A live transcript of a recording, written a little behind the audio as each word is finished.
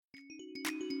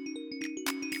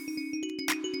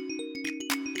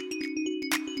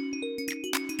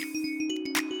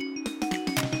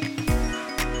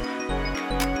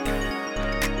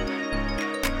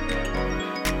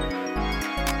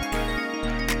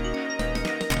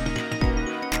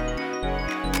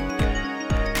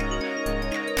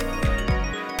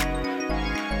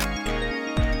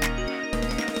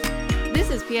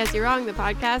P.S. You're Wrong, the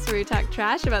podcast where we talk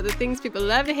trash about the things people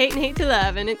love to hate and hate to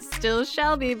love. And it's still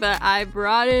Shelby, but I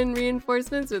brought in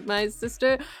reinforcements with my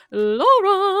sister,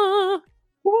 Laura.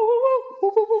 Woo, woo,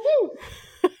 woo, woo, woo,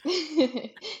 woo.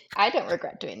 I don't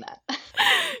regret doing that.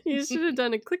 You should have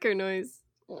done a clicker noise.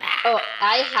 Oh,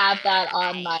 I have that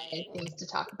on my things to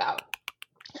talk about.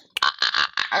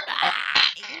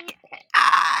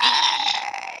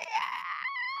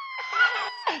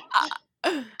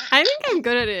 I think I'm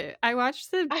good at it. I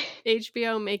watched the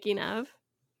HBO making of.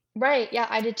 Right, yeah,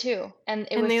 I did too. And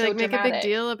it was they so like make dramatic. a big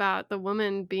deal about the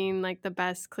woman being like the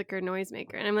best clicker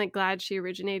noisemaker. And I'm like glad she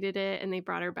originated it and they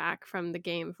brought her back from the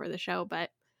game for the show. But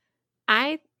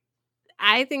I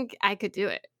think I could do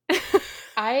it.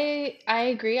 I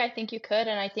agree. I think you could,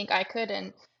 and I think I could,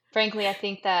 and frankly, I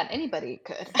think that anybody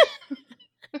could.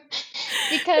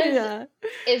 Because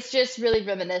it's just really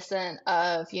reminiscent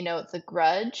of, The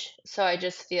Grudge. So I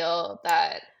just feel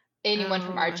that anyone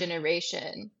from our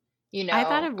generation, I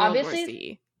thought of World obviously. War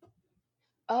Z.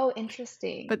 Oh,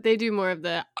 interesting. But they do more of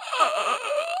the.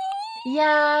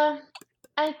 Yeah,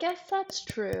 I guess that's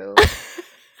true.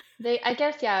 I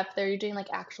guess, yeah, if they're doing like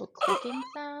actual clicking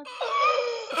sounds.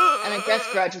 And I guess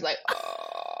Grudge was like,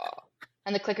 oh.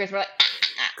 And the clickers were like,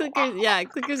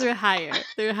 clickers are higher.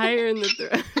 They're higher in the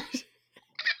throat.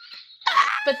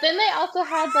 But then they also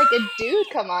had like a dude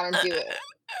come on and do it.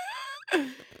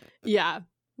 Yeah,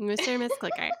 Mr. and Miss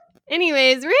Clicker.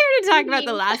 Anyways, we're here to talk about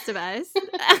The Last of Us.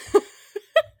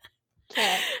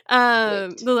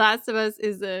 The Last of Us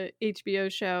is a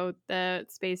HBO show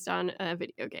that's based on a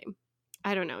video game.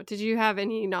 I don't know. Did you have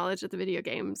any knowledge of the video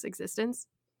game's existence?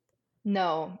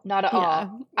 No, not at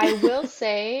all. I will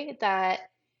say that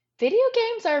video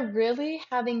games are really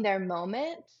having their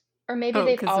moment. Or maybe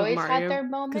they've always had their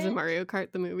moment. Because of Mario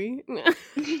Kart, the movie?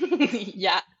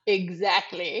 Yeah,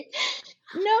 exactly.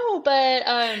 No, but,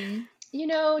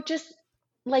 just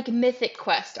like Mythic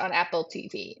Quest on Apple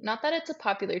TV. Not that it's a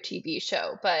popular TV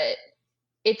show, but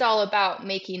it's all about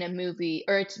making a movie,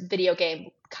 or it's a video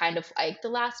game kind of like The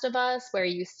Last of Us, where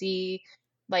you see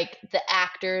like the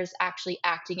actors actually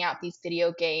acting out these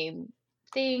video game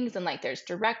things, and like there's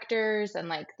directors and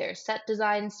like there's set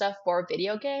design stuff for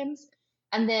video games.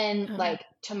 And then like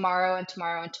tomorrow and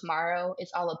tomorrow and tomorrow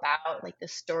is all about like the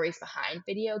stories behind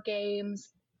video games.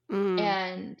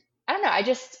 And I don't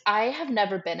know, I have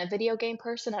never been a video game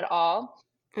person at all.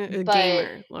 A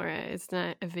gamer, Laura. It's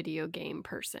not a video game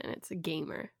person. It's a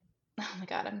gamer. Oh my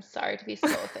God, I'm sorry to be so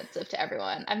offensive to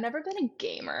everyone. I've never been a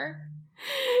gamer.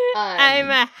 I'm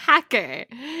a hacker.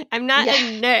 I'm not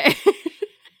a nerd.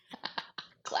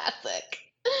 Classic.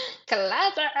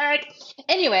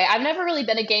 Anyway, I've never really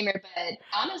been a gamer, but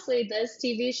honestly, this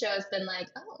TV show has been like,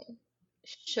 oh,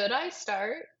 should I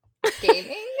start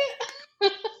gaming?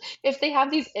 If they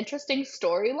have these interesting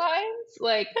storylines,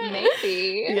 like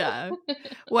maybe. Yeah.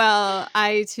 Well,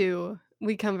 I too,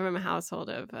 we come from a household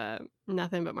of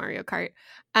nothing but Mario Kart.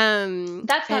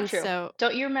 That's not true. So,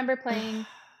 don't you remember playing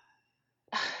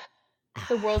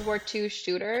the World War II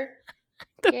shooter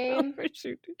game?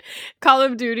 Call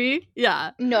of Duty?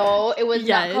 Yeah. No, it was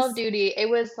not Call of Duty. It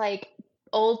was like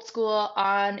old school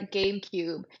on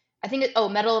GameCube. I think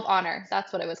Medal of Honor.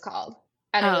 That's what it was called.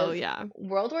 And it was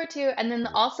World War II, and then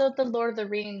also the Lord of the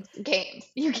Rings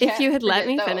games. If you had let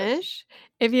me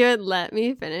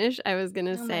finish, I was going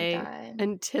to say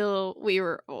until we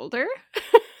were older.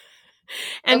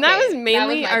 And that was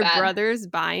mainly our brothers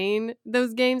buying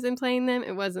those games and playing them.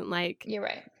 It wasn't like you're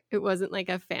right. It wasn't like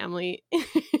a family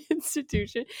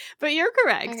institution. But you're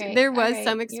correct. Okay, there was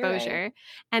some exposure. Right.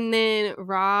 And then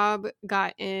Rob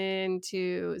got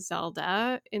into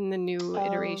Zelda in the new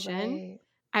iteration. Right.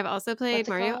 I've also played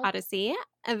Mario Odyssey,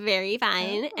 very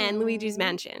fun, and Luigi's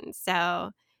Mansion.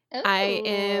 So I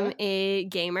am a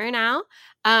gamer now.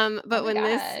 But when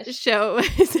this show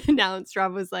was announced,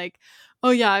 Rob was like,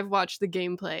 oh yeah, I've watched the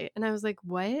gameplay. And I was like,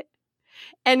 what?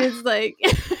 And it's like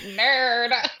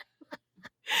nerd.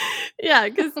 Yeah,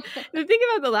 because the thing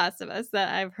about The Last of Us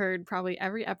that I've heard probably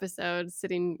every episode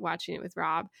sitting watching it with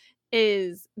Rob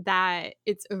is that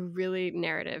it's a really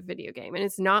narrative video game. And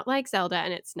it's not like Zelda,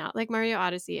 and it's not like Mario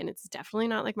Odyssey, and it's definitely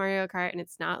not like Mario Kart, and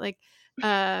it's not like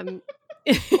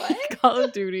Call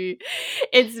of Duty.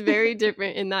 It's very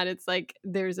different in that it's like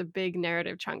there's a big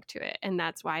narrative chunk to it. And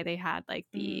that's why they had like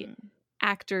the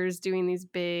actors doing these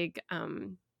big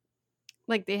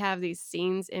like they have these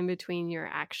scenes in between your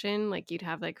action. Like you'd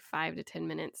have like 5 to 10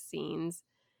 minute scenes.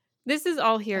 This is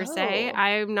all hearsay.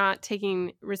 I'm not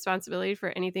taking responsibility for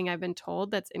anything I've been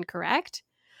told that's incorrect.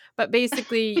 But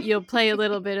basically, you'll play a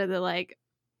little bit of the like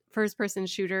first person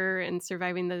shooter and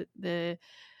surviving the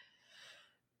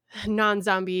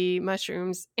non-zombie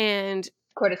mushrooms. And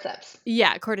Cordyceps.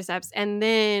 Yeah, cordyceps. And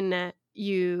then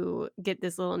you get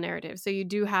this little narrative. So you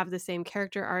do have the same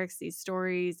character arcs, these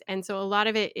stories. And so a lot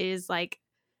of it is like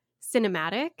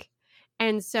cinematic.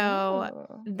 And so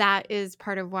Ooh. that is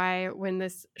part of why when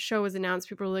this show was announced,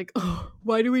 people were like, oh,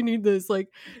 why do we need this? Like,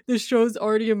 this show's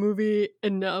already a movie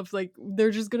enough. Like,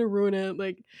 they're just going to ruin it.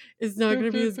 Like, it's not going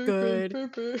to be as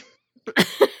good.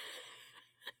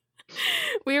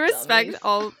 We respect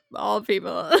all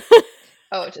people.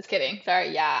 Oh, just kidding.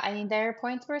 Sorry. Yeah. I mean, their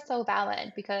points were so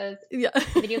valid because yeah.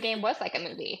 the video game was like a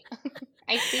movie.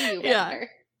 I see you, Wagner.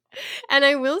 Yeah. And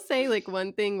I will say, like,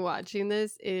 one thing watching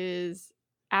this is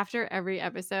after every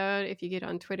episode, if you get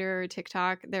on Twitter or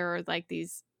TikTok, there are like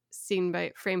these frame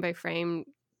by frame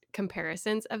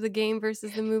comparisons of the game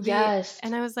versus the movie. Yes.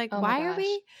 And I was like, Oh why are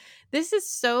we? This is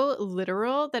so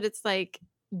literal that it's like,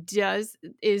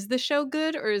 is the show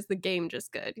good or is the game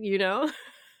just good? You know?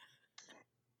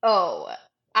 Oh,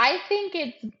 I think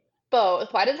it's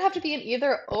both. Why does it have to be an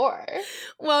either or?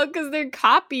 Well, because they're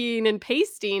copying and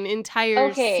pasting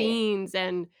entire scenes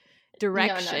and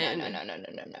direction.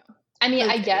 No. I mean,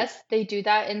 I guess they do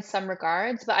that in some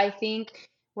regards, but I think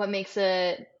what makes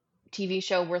a TV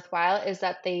show worthwhile is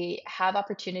that they have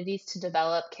opportunities to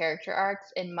develop character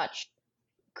arcs in much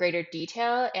greater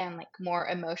detail and like more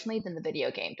emotionally than the video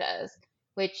game does,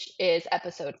 which is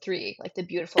episode 3, like the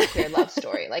beautiful queer love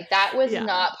story. Like that was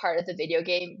not part of the video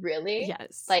game, really.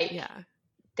 Yes. Like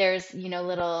there's,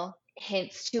 little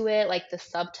hints to it, like the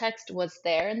subtext was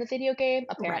there in the video game,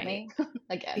 apparently. Right.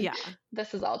 Again,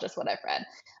 this is all just what I've read.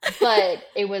 But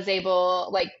it was able,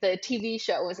 like the TV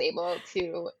show was able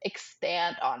to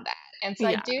expand on that. And so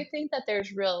I do think that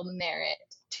there's real merit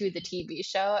to the TV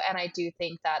show. And I do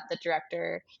think that the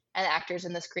director and the actors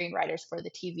and the screenwriters for the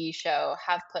TV show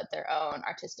have put their own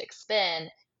artistic spin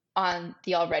on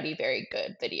the already very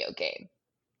good video game.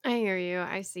 I hear you.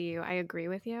 I see you. I agree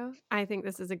with you. I think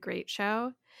this is a great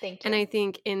show. Thank you. And I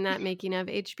think in that making of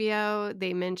HBO,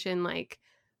 they mention like,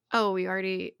 oh, we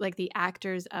already, like the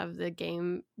actors of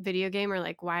the video game are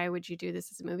like, why would you do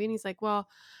this as a movie? And he's like, well,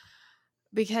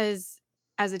 because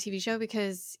as a TV show,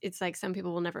 because it's like some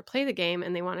people will never play the game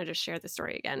and they want to just share the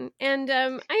story again. And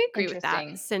I agree with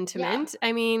that sentiment. Yeah.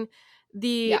 I mean,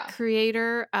 the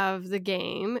creator of the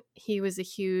game, he was a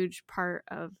huge part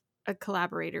of a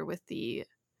collaborator with the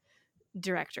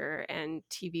director and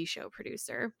TV show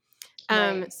producer.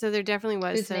 Right. So there definitely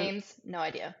was Whose names? No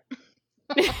idea.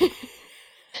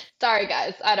 Sorry,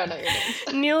 guys. I don't know your names.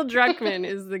 Neil Druckmann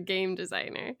is the game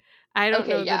designer. I don't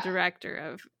know the director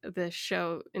of the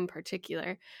show in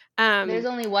particular. There's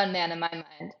only one man in my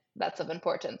mind that's of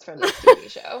importance from this TV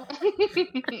show.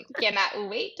 Cannot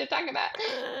wait to talk about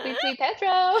Sweet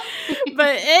Pedro.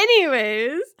 But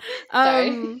anyways,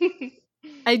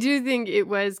 I do think it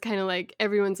was kind of like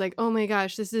everyone's like, oh my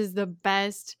gosh, this is the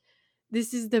best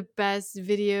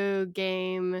video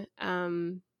game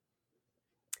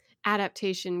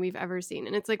adaptation we've ever seen.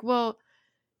 And it's like, well,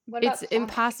 it's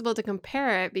impossible to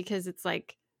compare it because it's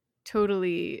like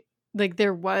totally like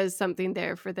there was something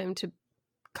there for them to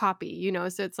copy,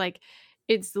 so it's like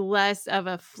it's less of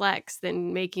a flex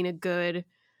than making a good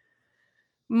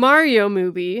Mario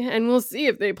movie, and we'll see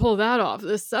if they pull that off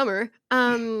this summer.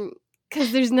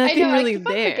 Because there's nothing really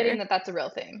there. Forgetting that that's a real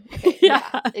thing. Okay,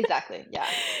 yeah, exactly. Yeah.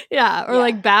 Yeah, or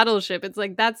like Battleship. It's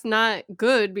like that's not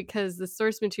good because the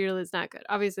source material is not good.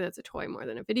 Obviously, that's a toy more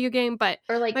than a video game. But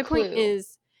or like my Clue. Point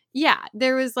is,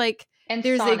 there was like and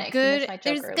there's Sonic,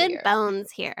 there's good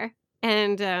bones here,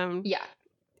 and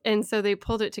and so they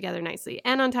pulled it together nicely.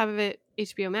 And on top of it,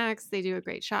 HBO Max, they do a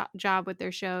great job with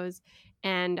their shows,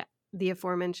 and the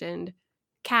aforementioned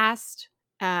cast,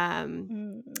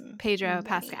 Pedro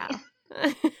Pascal.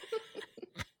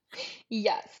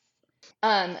 Yes.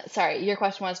 Sorry, your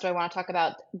question was, do I want to talk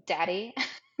about Daddy?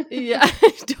 Yeah,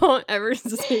 don't ever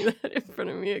say that in front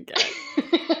of me again.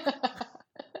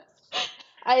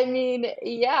 I mean,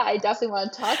 yeah, I definitely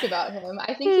want to talk about him.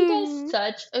 I think he does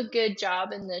such a good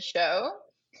job in this show.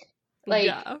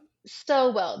 Like,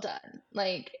 so well done.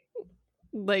 Like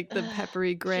the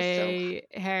peppery gray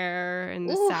hair and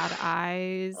the sad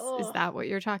eyes. Is that what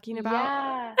you're talking about?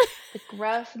 Yeah. The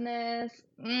gruffness.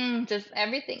 Just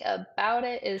everything about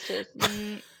it is just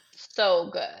so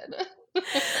good.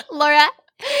 Laura,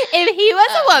 if he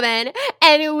was a woman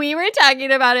and we were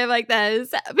talking about him like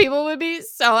this, people would be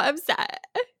so upset.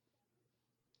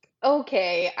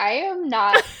 Okay, I am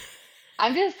not.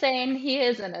 I'm just saying he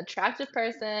is an attractive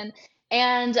person.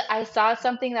 And I saw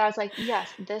something that I was like, yes,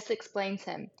 this explains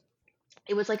him.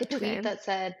 It was like a tweet that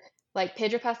said, like,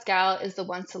 Pedro Pascal is the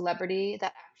one celebrity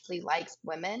that actually likes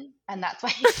women, and that's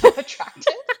why he's so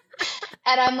attractive.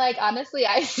 And I'm like, honestly,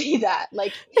 I see that.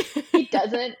 Like, he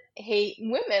doesn't hate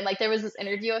women. Like, there was this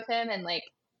interview of him, and like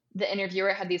the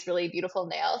interviewer had these really beautiful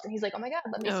nails, and he's like, "Oh my God,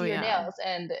 let me Oh see your yeah. nails."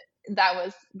 And that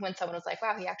was when someone was like,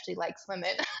 "Wow, he actually likes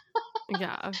women,"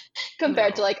 Yeah.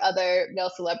 compared to No. like other male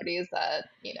celebrities that,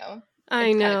 I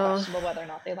it's kind of know. questionable whether or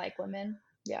not they like women.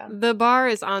 Yeah. The bar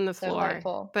is on the So floor,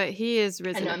 delightful. but he is I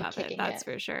risen know I'm above it, kicking that's it.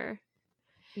 for sure.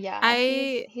 Yeah,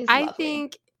 he's I lovely.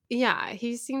 think yeah,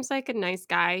 he seems like a nice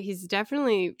guy. He's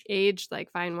definitely aged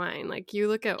like fine wine. Like you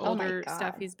look at Oh my older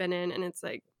stuff God. he's been in and it's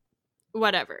like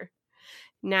whatever.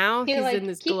 Now You're he's in like,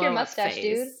 this keep your glow up mustache,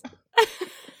 dude. phase.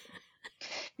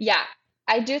 Yeah.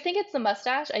 I do think it's the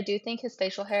mustache. I do think his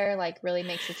facial hair like really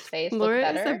makes his face look Laura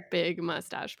is a better. big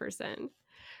mustache person.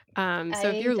 So if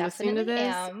I you're listening to definitely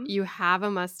this, am. you have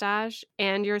a mustache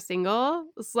and you're single,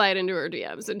 slide into her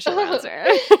DMs and she'll answer.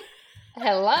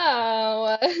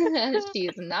 Hello.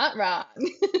 She's not wrong.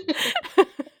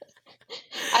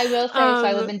 I will say, so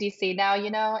I live um in DC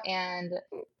now, and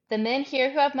the men here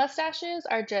who have mustaches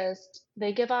are just,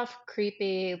 they give off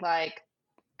creepy, like,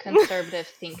 conservative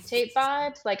think tape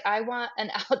vibes. Like, I want an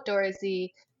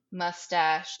outdoorsy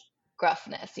mustache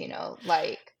gruffness,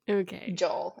 like okay.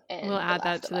 Joel We'll in The add that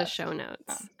Last of to the Us. show Oh,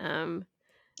 notes.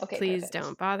 okay, Please perfect.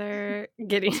 don't bother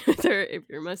getting with her if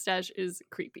your mustache is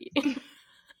creepy.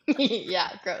 Yeah,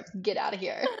 gross. Get out of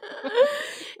here.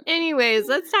 Anyways,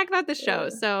 let's talk about the show.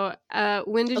 So,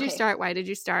 when did you Okay. start? Why did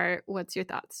you start? What's your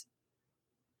thoughts?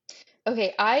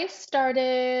 Okay, I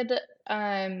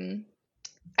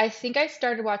think I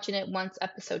started watching it once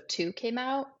episode 2 came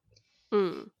out.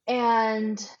 Mm,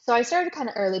 And so I started kind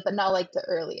of early, but not like the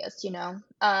earliest, yeah.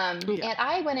 And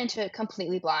I went into it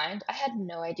completely blind. I had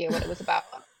no idea what it was about.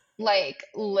 Like,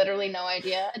 literally no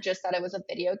idea, just that it was a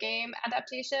video game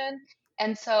adaptation.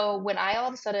 And so when I all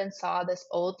of a sudden saw this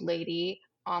old lady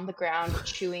on the ground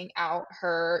chewing out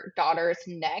her daughter's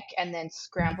neck and then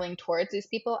scrambling towards these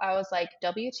people, I was like,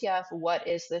 WTF, what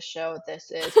is this show?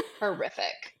 This is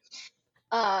horrific.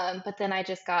 But then I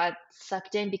just got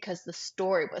sucked in because the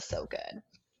story was so good.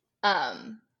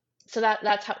 Um, so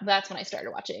that's when I started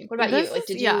watching. What about you? This Like,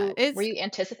 is yeah, were it's you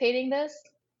anticipating this?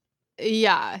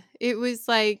 yeah. It was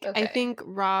like I Okay. think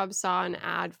Rob saw an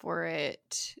ad for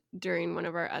it during one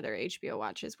of our other HBO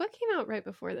watches. What came out right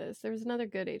before this? There was another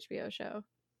good HBO show.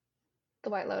 The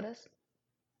White Lotus.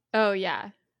 Oh yeah.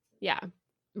 Yeah.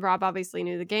 Rob obviously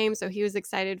knew the game, so he was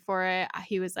excited for it.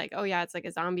 He was like, "Oh yeah, it's like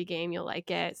a zombie game. You'll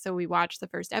like it." So we watched the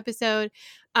first episode.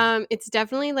 It's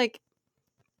definitely like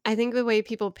I think the way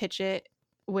people pitch it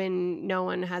when no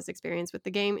one has experience with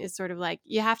the game is sort of like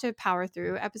you have to power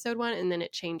through episode 1 and then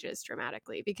it changes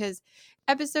dramatically because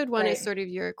episode 1 is Right. sort of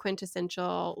your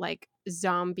quintessential like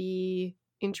zombie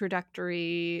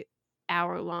introductory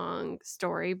hour-long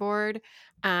storyboard. You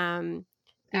Hour and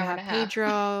a have half.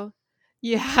 Pedro,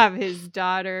 you have his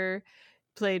daughter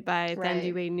played by Thandie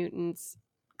Right. Way Newton's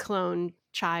clone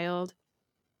child.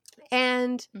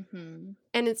 And Mm-hmm.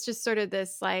 it's just sort of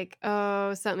this like,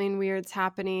 oh, something weird's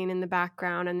happening in the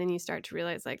background. And then you start to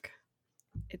realize like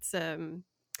it's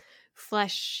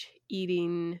flesh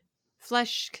eating,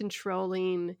 flesh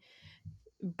controlling,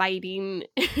 biting,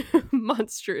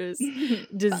 monstrous Fungi.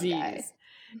 disease.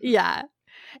 Yeah.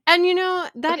 And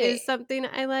that is Okay. something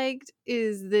I liked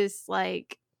is this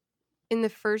like in the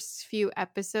first few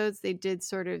episodes, they did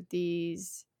sort of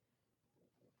these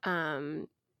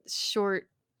short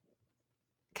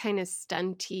kind of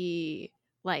stunty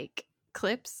like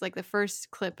clips. Like the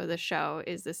first clip of the show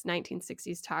is this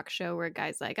 1960s talk show where a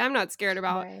guy's like, I'm not scared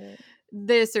about Right.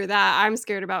 this or that, I'm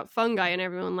scared about fungi, and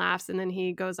everyone laughs. And then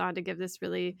he goes on to give this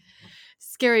really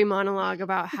scary monologue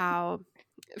about how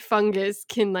fungus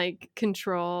can like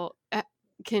control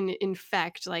can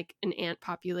infect like an ant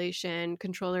population,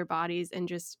 control their bodies, and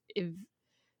just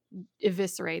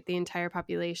eviscerate the entire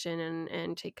population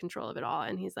and take control of it all.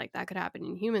 And he's like, that could happen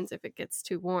in humans if it gets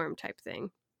too warm type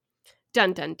thing.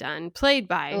 Dun dun dun. Played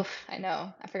by, Oof, I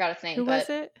know. I forgot his name, who but was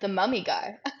it? the mummy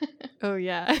guy. Oh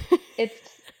yeah.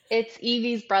 It's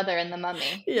Evie's brother in The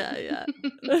Mummy. Yeah.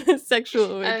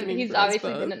 Sexual awakening He's for us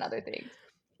obviously been both. in other things.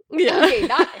 Yeah. Okay,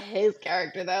 not his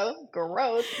character though.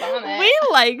 Gross, vomit. We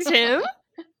liked him.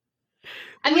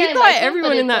 I mean, We I thought like him,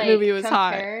 but everyone in it's that movie like was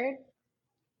hot. compared.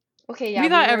 Okay, yeah, We we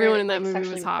thought everyone were in that like movie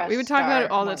sexually was hot. We would repressed talk about it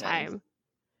star all the Mormons. time.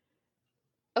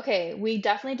 Okay, we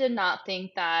definitely did not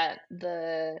think that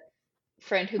the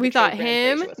friend who We thought betrayed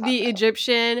Brendan him, Fraser was hot the though.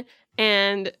 Egyptian,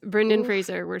 and Brendan Oof.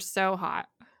 Fraser were so hot.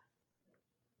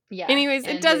 Yeah, Anyways, it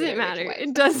and Lily doesn't Rich matter. White.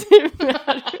 It doesn't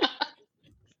matter.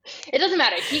 It doesn't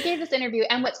matter. He gave this interview,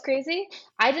 and what's crazy,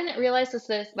 I didn't realize this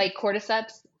like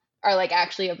cordyceps are like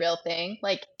actually a real thing.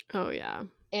 Like Oh yeah.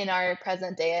 in our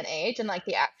present day and age, and like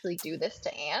they actually do this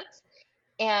to ants.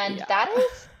 And that Yeah.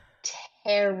 is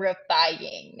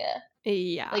terrifying.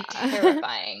 Yeah. Like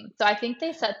terrifying. So I think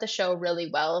they set the show really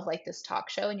well of like this talk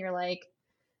show, and you're like,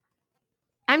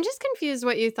 I'm just confused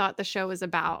what you thought the show was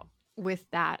about with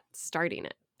that starting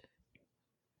it.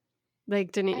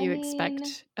 Like, didn't I you mean,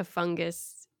 expect a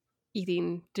fungus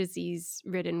eating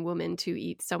disease-ridden woman to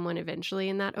eat someone eventually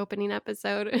in that opening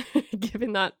episode,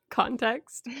 given that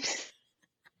context?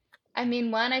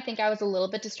 one, I think I was a little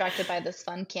bit distracted by this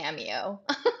fun cameo.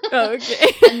 Oh,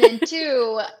 okay. And then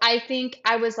two, I think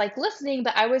I was like listening,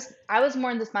 but I was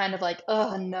more in this mind of like,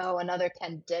 oh no, another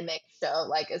pandemic show.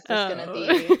 Like, is this gonna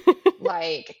be Oh.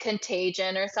 like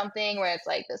Contagion or something where it's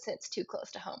like this hits too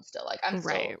close to home still. Like I'm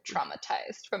Right. still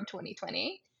traumatized from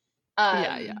 2020.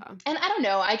 Yeah, yeah. And I don't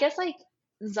know, I guess like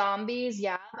zombies,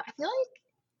 yeah. But I feel like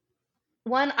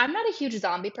one, I'm not a huge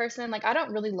zombie person. Like I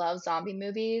don't really love zombie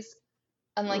movies.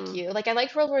 Unlike Mm. you, like I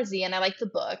liked World War Z and I liked the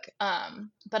book,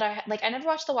 but I never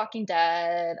watched The Walking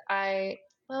Dead.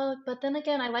 But then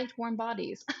again, I liked Warm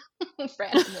Bodies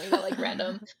randomly, that like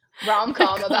random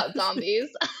rom-com about Classic. zombies.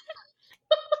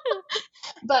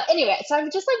 But anyway, so I'm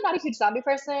just like not a huge zombie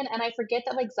person, and I forget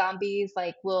that like zombies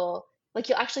like will like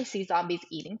you'll actually see zombies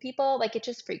eating people. Like it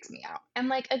just freaks me out. And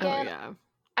like Oh, again, yeah.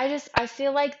 I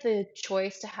feel like the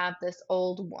choice to have this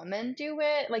old woman do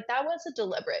it, like that was a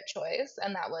deliberate choice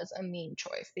and that was a mean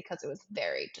choice because it was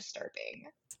very disturbing.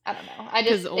 I don't know.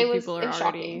 Because It old was people it are was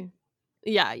shocking. already.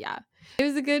 Yeah, yeah. It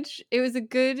was a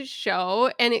good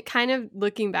show, and it kind of,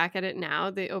 looking back at it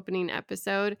now, the opening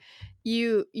episode,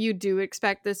 you do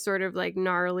expect this sort of like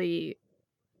gnarly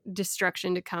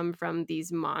destruction to come from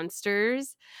these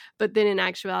monsters, but then in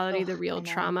actuality Ugh, the I real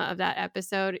know. trauma of that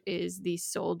episode is the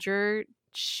soldier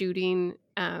shooting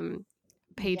Yes,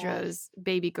 Pedro's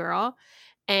baby girl,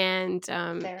 and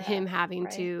him Sarah, having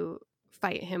right? to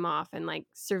fight him off and like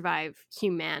survive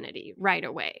humanity right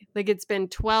away. Like it's been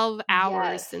 12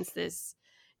 hours Yes. since this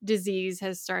disease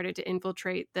has started to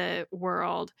infiltrate the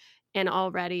world, and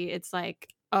already it's like,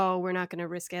 oh, we're not going to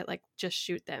risk it, like just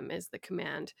shoot them is the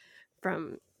command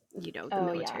from, the Oh yeah.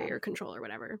 military or control or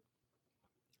whatever.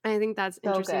 I think that's So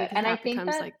interesting good. because And I that think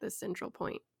becomes that like the central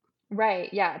point.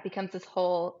 right, yeah, it becomes this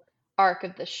whole arc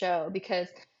of the show because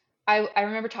I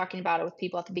remember talking about it with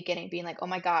people at the beginning, being like, "Oh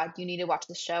my God, you need to watch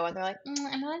this show," and they're like,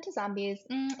 "I'm not into zombies.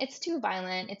 It's too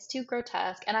violent. It's too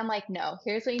grotesque." And I'm like, "No,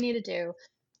 here's what you need to do: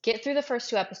 get through the first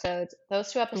two episodes.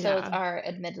 Those two episodes Yeah. are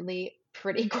admittedly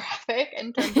pretty graphic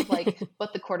in terms of like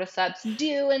what the cordyceps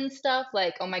do and stuff.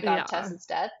 Like, oh my God, Yeah. Tessa's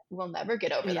death. We'll never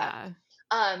get over that." Yeah.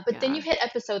 But then you Yeah. hit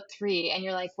episode three and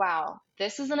you're like, wow,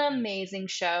 this is an amazing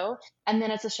show. And then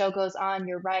as the show goes on,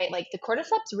 you're right. Like the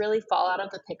cordyceps really fall out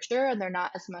of the picture and they're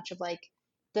not as much of like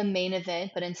the main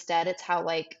event, but instead it's how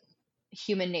like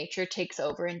human nature takes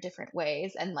over in different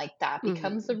ways. And like that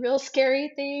becomes the Mhm. real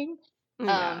scary thing.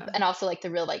 Yeah. And also like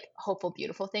the real like hopeful,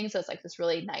 beautiful thing. So it's like this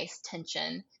really nice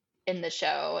tension in the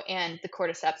show. And the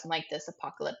cordyceps and like this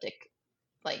apocalyptic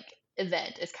like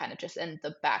event is kind of just in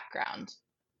the background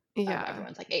of Yeah.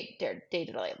 everyone's like day to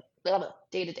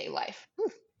day life.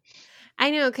 Whew. I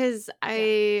know, because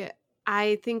Yeah.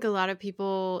 I think a lot of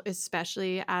people,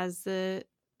 especially as the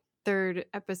third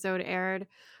episode aired,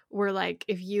 were like,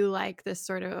 if you like this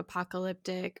sort of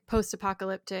apocalyptic,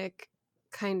 post-apocalyptic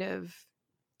kind of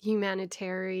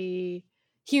humanitarian,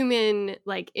 human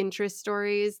like interest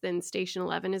stories, then Station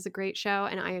 11 is a great show,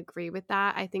 and I agree with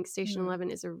that. I think Station Mhm.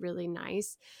 11 is a really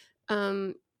nice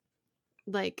um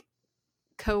like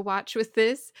co-watch with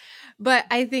this, but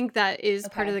I think that is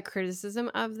part of Okay. the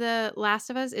criticism of The Last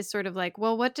of Us, is sort of like,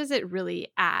 well, what does it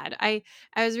really add? I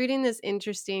was reading this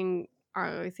interesting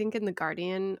I think in the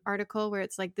Guardian article where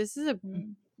it's like, this is a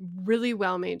Mm. really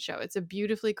well made show, it's a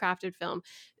beautifully crafted film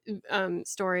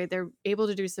story. They're able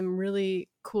to do some really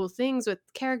cool things with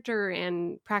character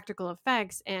and practical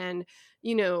effects, and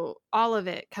all of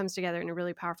it comes together in a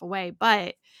really powerful way,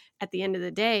 but at the end of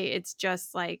the day, it's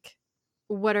just like,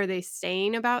 what are they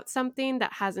saying about something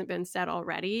that hasn't been said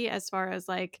already? As far as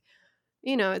like,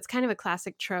 it's kind of a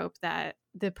classic trope that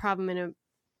the problem in a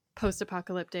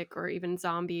post-apocalyptic or even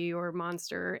zombie or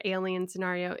monster or alien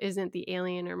scenario isn't the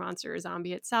alien or monster or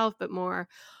zombie itself, but more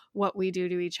what we do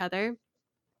to each other.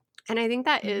 And I think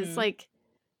that is Mhm. like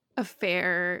a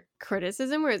fair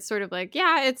criticism, where it's sort of like,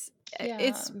 yeah, Yeah.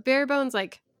 it's bare bones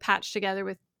like patched together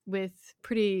with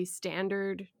pretty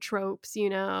standard tropes,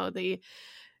 the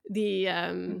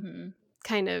Mhm.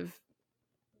 kind of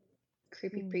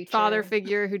Creepy father preacher.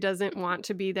 figure who doesn't want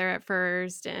to be there at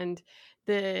first, and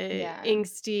the Yeah.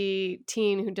 angsty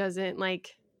teen who doesn't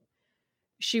like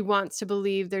she wants to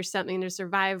believe there's something to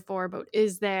survive for, but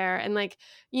is there? And like,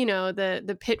 you know,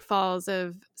 the pitfalls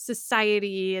of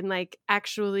society, and like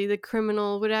actually the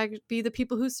criminal would be the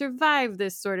people who survive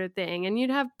this sort of thing, and you'd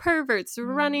have perverts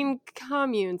running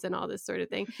communes and all this sort of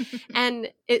thing. And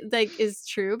it like is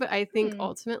true, but I think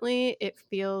ultimately it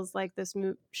feels like this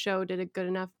show did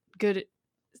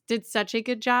such a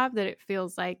good job that it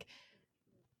feels like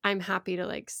I'm happy to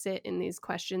like sit in these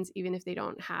questions even if they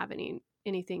don't have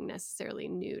anything necessarily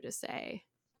new to say.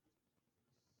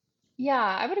 Yeah,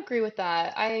 I would agree with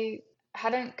that. I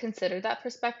hadn't considered that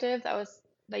perspective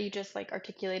that you just like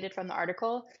articulated from the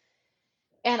article.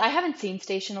 And I haven't seen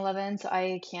Station 11, so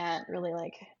I can't really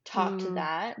like talk to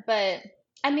that. But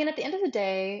I mean, at the end of the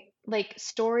day, like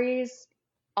stories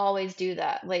always do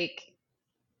that. Like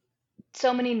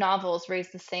so many novels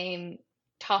raise the same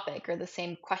topic or the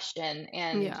same question,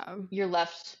 and Yeah. you're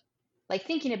left like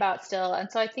thinking about still.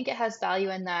 And so I think it has value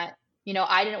in that,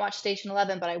 I didn't watch Station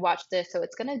 11, but I watched this, so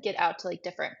it's going to get out to like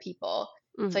different people.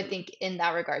 So I think in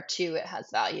that regard too, it has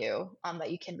value,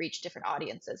 that you can reach different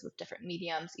audiences with different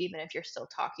mediums, even if you're still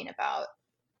talking about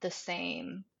the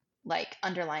same like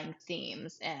underlying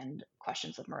themes and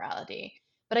questions of morality.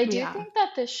 But I do Yeah. think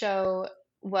that this show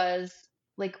was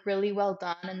like really well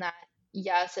done, and that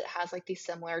yes, it has like these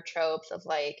similar tropes of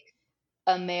like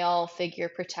a male figure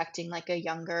protecting like a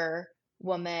younger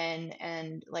woman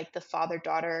and like the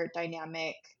father-daughter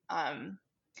dynamic. But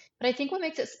I think what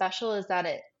makes it special is that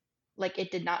it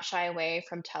did not shy away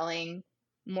from telling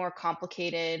more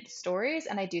complicated stories.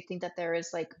 And I do think that there is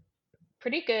like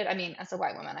pretty good, I mean, as a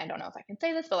white woman, I don't know if I can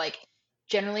say this, but like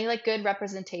generally like good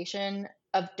representation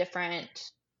of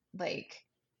different like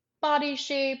body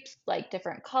shapes, like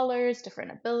different colors,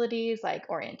 different abilities, like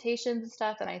orientations and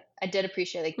stuff. And I did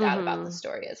appreciate like that about the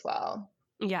story as well.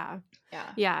 Yeah.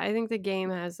 Yeah. Yeah, I think the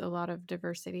game has a lot of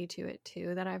diversity to it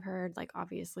too that I've heard. Like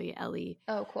obviously Ellie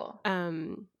Oh, cool.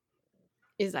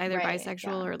 is either Right.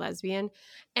 bisexual Yeah. or lesbian.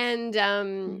 And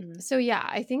so yeah,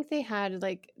 I think they had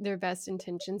like their best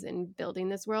intentions in building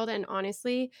this world. And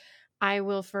honestly, I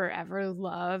will forever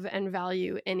love and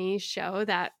value any show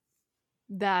that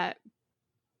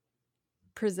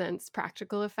presents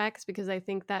practical effects, because I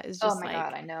think that is Oh just my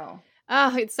God, like, I know.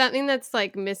 oh, it's something that's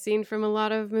like missing from a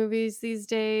lot of movies these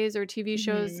days or TV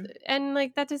shows. Hmm. And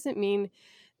like that doesn't mean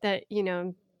that, you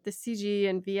know, the CG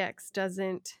and VX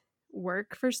doesn't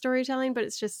work for storytelling, but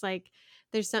it's just like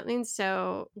there's something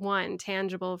so one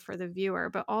tangible for the viewer,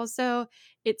 but also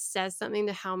it says something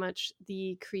to how much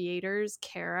the creators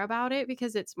care about it,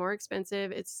 because it's more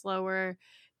expensive, it's slower.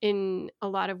 In a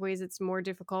lot of ways it's more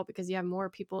difficult because you have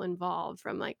more people involved,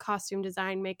 from like costume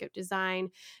design, makeup design,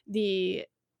 the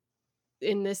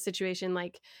in this situation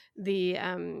like the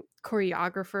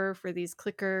choreographer for these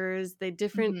clickers, the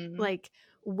different Hmm. like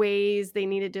ways they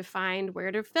needed to find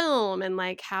where to film, and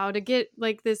like how to get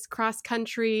like this cross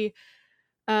country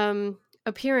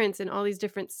appearance in all these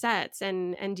different sets,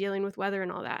 and dealing with weather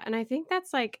and all that. And I think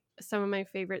that's like some of my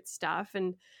favorite stuff,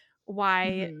 and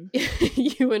why Hmm.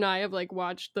 you and I have like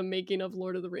watched the making of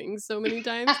Lord of the Rings so many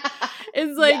times.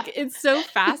 It's Yeah. like it's so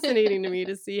fascinating to me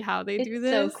to see how they do It's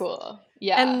so this. cool.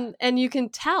 Yeah. And you can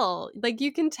tell, like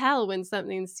you can tell when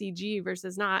something's CG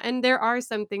versus not. And there are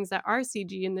some things that are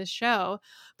CG in this show,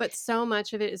 but so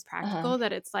much of it is Uh-huh. practical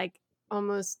that it's like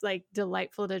almost like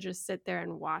delightful to just sit there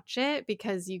and watch it,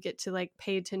 because you get to like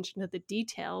pay attention to the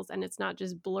details, and it's not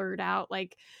just blurred out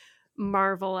like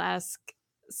Marvel-esque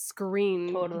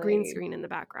green Totally. screen in the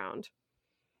background.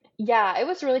 Yeah, it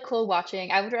was really cool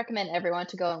watching. I would recommend everyone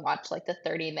to go and watch like the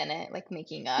 30-minute like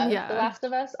making of The Yeah. Last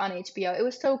of Us on HBO. It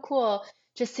was so cool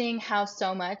just seeing how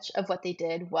so much of what they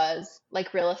did was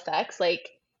like real effects. Like,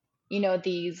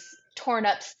 these torn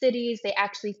up cities, they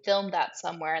actually filmed that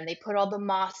somewhere and they put all the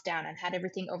moss down and had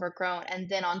everything overgrown. And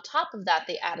then on top of that,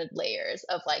 they added layers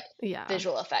of like Yeah.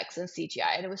 visual effects and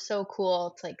CGI. And it was so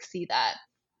cool to like see that.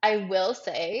 I will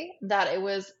say that it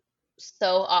was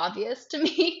so obvious to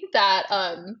me that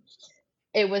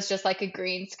it was just like a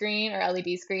green screen or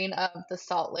LED screen of the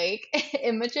Salt Lake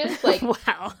images. Like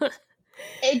Wow.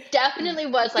 it definitely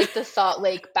was like the Salt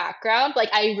Lake background. Like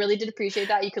I really did appreciate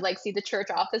that. You could like see the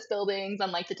church office buildings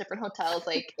and like the different hotels.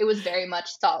 Like it was very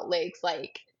much Salt Lake's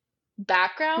like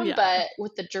background, Yeah. but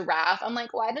with the giraffe, I'm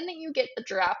like, why didn't you get the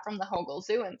giraffe from the Hogle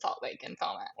Zoo in Salt Lake and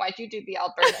film it? Why'd you do the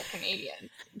Alberta Canadian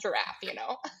giraffe?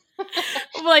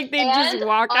 Like they just And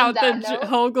walk on out the that note,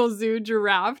 Hogle Zoo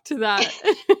giraffe to that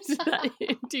to that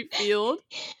empty field.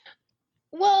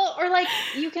 Well, or like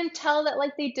you can tell that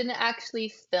like they didn't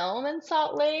actually film in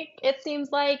Salt Lake. It seems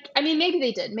like, I mean, maybe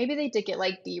they did. Maybe they did get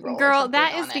like B-roll or Girl, something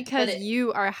that on is it. But because it,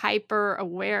 you are hyper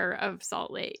aware of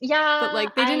Salt Lake. But yeah,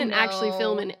 like they I didn't actually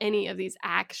film know. in any of these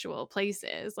actual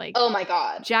places. Like Oh my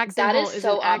God, Jackson that Hole is isn't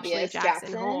so actually obvious, Jackson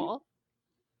Jackson. Hole.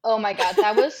 Oh my God,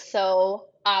 that was so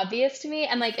obvious to me.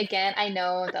 And like again, I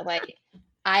know that like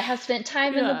I have spent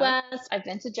time in the Yeah. West. I've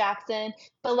been to Jackson,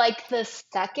 but like the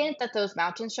second that those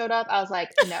mountains showed up, I was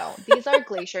like, no, these are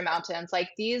glacier mountains. Like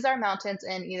these are mountains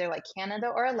in either like Canada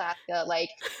or Alaska. Like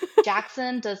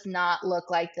Jackson does not look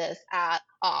like this at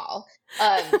all.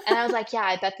 And I was like, yeah,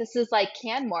 I bet this is like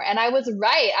Canmore. And I was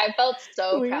right. I felt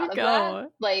so Way to proud of that.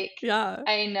 go. Like Yeah.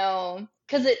 I know,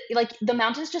 because it like the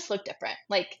mountains just look different.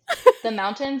 Like the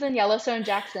mountains in Yellowstone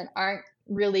Jackson aren't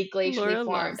really glacially Laura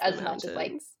formed loves the as much as like,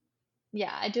 mountains.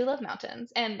 yeah, I do love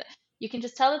mountains. And you can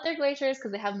just tell that they're glaciers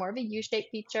because they have more of a U-shaped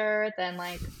feature than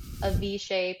like a V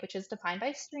shape, which is defined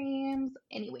by streams.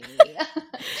 Anyway,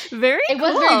 Very it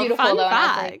was very cool. beautiful Fun though, and I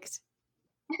was like,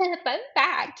 fact. fun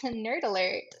fact, nerd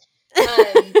alert.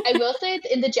 I will say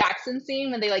in the Jackson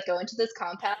scene when they like go into this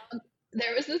compound,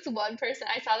 there was this one person,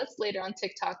 I saw this later on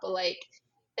TikTok, but like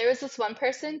there was this one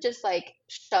person just like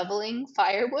shoveling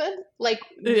firewood. Like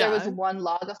there was Yeah. one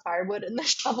log of firewood in the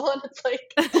shovel, and it's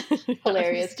like Yeah,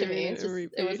 hilarious he's to doing me. it It's in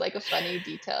just it was repeat. like a funny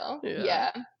detail. Yeah.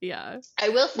 Yeah. Yeah. I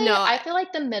will say No, I feel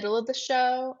like the middle of the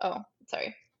show, oh,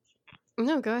 sorry.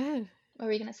 no, go ahead. What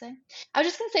were you gonna say? I was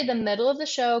just gonna say the middle of the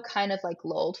show kind of like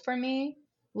lulled for me.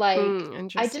 Like I didn't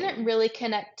Interesting. really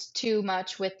connect too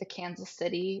much with the Kansas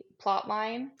City plot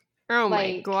line. Oh my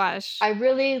Like gosh. I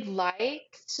really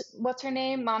liked what's her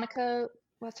name? Monica,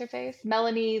 what's her face?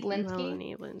 Melanie Linsky.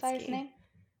 Melanie Is that her Linsky. name?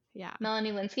 Yeah.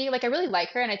 Melanie Linsky. Like I really like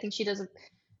her and I think she does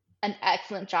an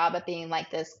excellent job at being like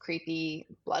this creepy,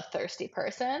 bloodthirsty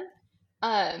person.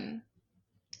 Um,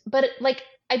 but like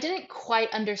I didn't quite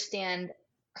understand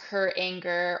her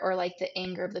anger or like the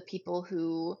anger of the people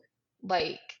who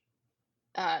like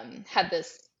had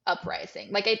this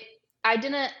uprising. Like I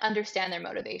didn't understand their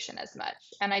motivation as much,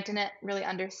 and I didn't really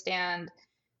understand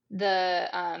the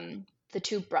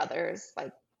two brothers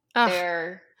like Oh,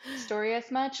 their story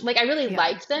as much. Like I really yeah.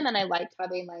 liked them, and I liked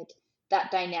having like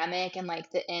that dynamic, and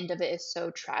like the end of it is so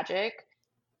tragic.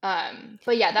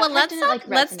 But yeah, that Well, part didn't like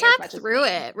let's resonate as talk much as through me.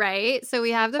 it, right? So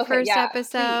we have the Okay, first yeah,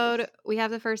 please. episode. We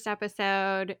have the first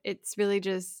episode. It's really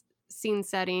just scene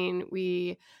setting.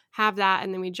 We have that,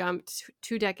 and then we jump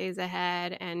 2 decades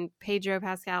ahead, and Pedro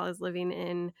Pascal is living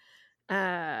in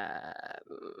uh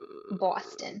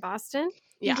Boston. Boston.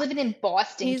 He's Yeah. living in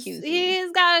Boston, He's QZ.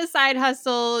 he's got a side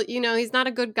hustle. You know, he's not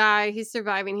a good guy. He's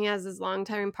surviving. He has his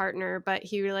longtime partner, but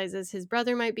he realizes his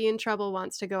brother might be in trouble,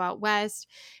 wants to go out west,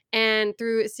 and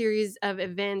through a series of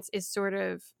events is sort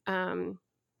of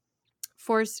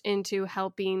forced into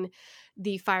helping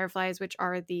the Fireflies, which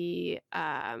are the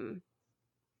kind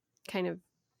of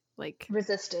like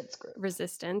Resistance group.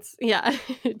 resistance, yeah,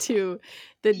 to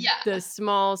the Yeah.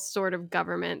 small sort of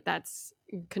government that's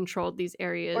controlled these Or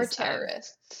areas of,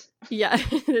 terrorists. yeah,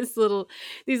 these little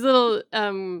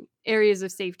areas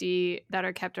of safety that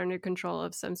are kept under control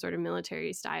of some sort of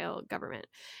military style government.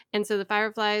 And so the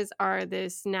Fireflies are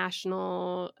this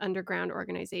national underground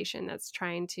organization that's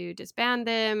trying to disband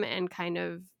them and kind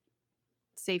of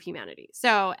save humanity.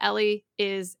 So Ellie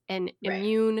is an Right.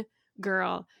 immune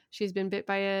girl. She's been bit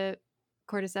by a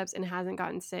cordyceps and hasn't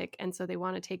gotten sick, and so they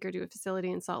want to take her to a facility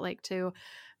in Salt Lake too,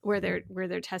 where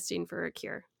they're testing for a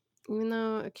cure, even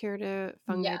though a cure to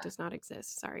fungi Yeah, does not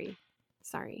exist. Sorry.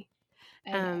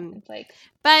 I know. Um, It's like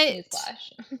but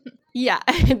newsflash. yeah,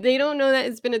 they don't know that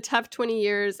it's been a tough 20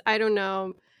 years. I don't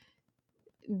know.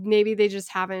 Maybe they just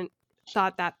haven't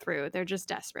thought that through. They're just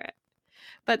desperate.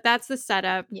 But that's the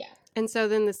setup. Yeah. And so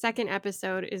then the second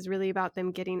episode is really about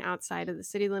them getting outside of the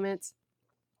city limits.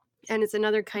 And it's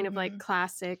another kind of like Hmm.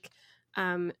 classic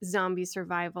zombie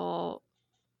survival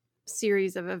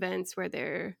series of events where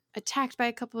they're attacked by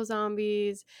a couple of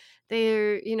zombies.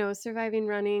 They're, surviving,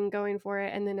 running, going for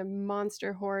it. And then a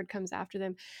monster horde comes after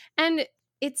them. And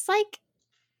it's like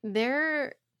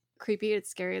they're creepy. It's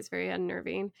scary. It's very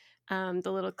unnerving. The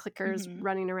little clickers Hmm.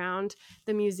 running around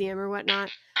the museum or whatnot.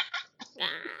 Yeah.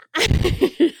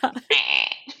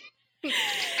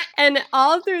 And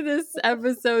all through this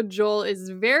episode, Joel is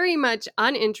very much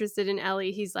uninterested in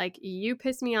Ellie. He's like, you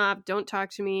piss me off. Don't talk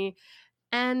to me.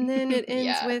 And then it ends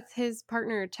Yeah. with his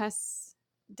partner, Tess,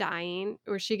 dying,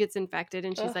 or she gets infected.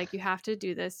 And she's Ugh. like, you have to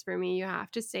do this for me. You have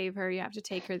to save her. You have to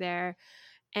take her there.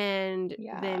 And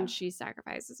then Yeah. she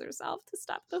sacrifices herself to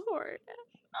stop the horde.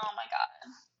 Oh my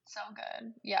God. So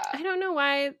good. Yeah. I don't know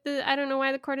why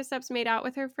the cordyceps made out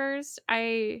with her first.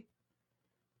 I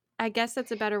I guess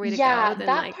that's a better way to go Yeah, than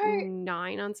that like part,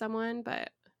 gnawing on someone,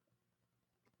 but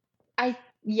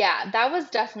yeah, that was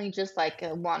definitely just like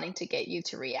a wanting to get you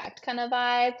to react kind of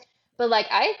vibe. But like,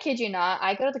 I kid you not,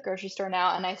 I go to the grocery store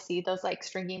now and I see those like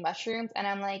stringy mushrooms, and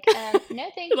I'm like, no,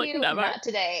 thank you're like, you, never. not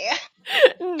today.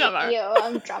 Never. Ew,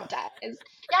 I'm traumatized.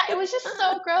 Yeah, it was just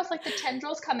so gross, like the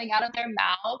tendrils coming out of their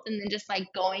mouth and then just like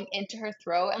going into her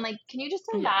throat. And like, can you just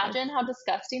Yeah. imagine how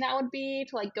disgusting that would be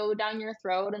to like go down your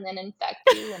throat and then infect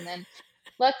you? And then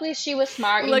luckily she was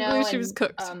smart, Luckily she was and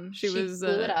cooked. She she was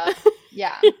blew it up.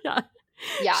 Yeah. yeah.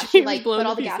 Yeah, she She was like blown put to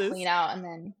all the gasoline pieces. out, and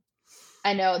then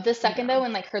I know the second Yeah. though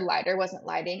when like her lighter wasn't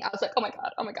lighting, I was like, oh my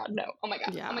god, no, oh my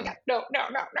Yeah. god, no, no,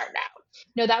 no, no, no.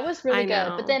 No, that was really I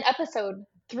good. But know. then episode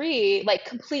 3 like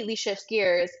completely shifts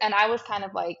gears, and I was kind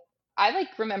of like, I like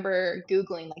remember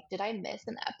Googling like, did I miss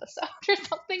an episode or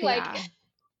something? Like, Yeah.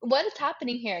 what is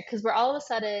happening here? Because we're all of a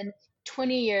sudden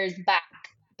 20 years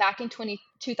back in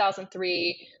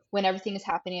 2003 when everything is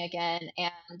happening again,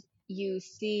 and you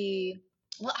see,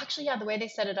 well, actually, yeah, the way they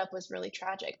set it up was really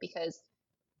tragic because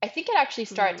I think it actually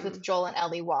starts with Mm. Joel and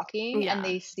Ellie walking, and Yeah.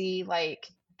 they see like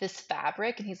this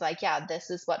fabric, and he's like, yeah, this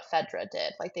is what Fedra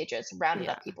did. Like they just rounded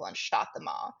Yeah. up people and shot them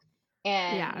all.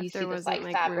 And Yeah. you If see there this wasn't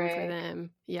like like room for fabric.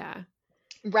 them. Yeah.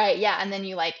 Right, yeah, and then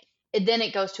you like then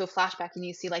it goes to a flashback and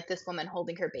you see like this woman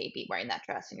holding her baby wearing that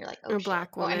dress, and you're like, oh A shit.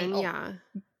 black Oh, I mean, woman. oh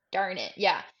Yeah. darn it.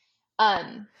 Yeah.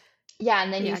 Um yeah,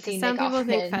 and then Yeah. you Because see some Nick people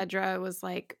think Offerman. Fedra was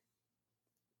like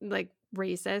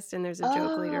racist, and there's a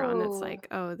joke later on that's Oh, like,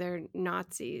 oh, they're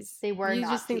Nazis. they were You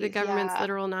just think the Nazis. government's Yeah.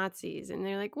 literal Nazis, and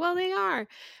they're like, well, they are.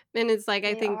 And it's like,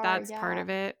 I They think are. that's part Yeah. of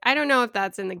it. I don't know if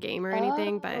that's in the game or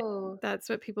anything, but Oh. that's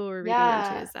what people were reading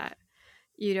into, Yeah. is that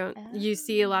you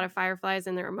see a lot Oh. of fireflies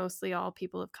and they're mostly all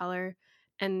people of color,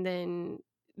 and then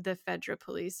the Fedra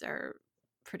police are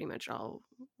pretty much all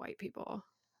white people.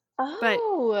 But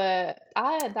Oh,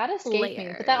 that escaped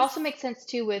me. But that layers. also makes sense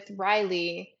too with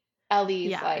Riley,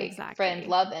 Ellie's Yeah, like friend, exactly.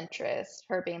 love interest,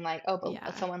 her being like, "Oh, but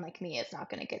Yeah. someone like me is not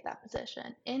going to get that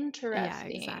position." Yeah,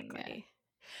 Interesting. exactly.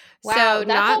 Wow, So that's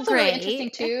not also really interesting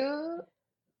great. too,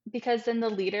 because then the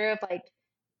leader of like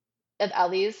of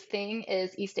Ellie's thing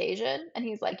is East Asian, and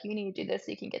he's like, "You need to do this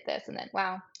so you can get this," and then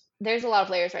wow, there's a lot of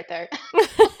layers right there.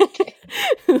 Okay.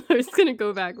 I was gonna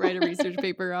go back, write a research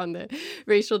paper on the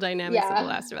racial dynamics of The Yeah.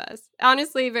 Last of Us.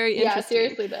 Honestly, very Yeah, interesting.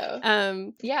 seriously though.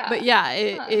 Um, but Yeah.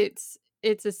 yeah, Huh.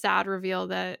 it's a sad reveal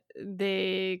that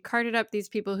they carted up these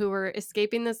people who were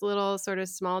escaping this little sort of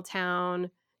small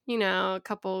town, a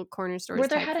couple corner Where stores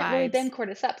there type hadn't really vibes. been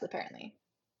cordyceps apparently.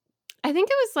 I think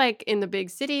it was like in the big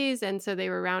cities, and so they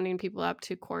were rounding people up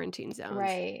to quarantine zones,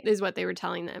 Right. is what they were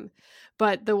telling them.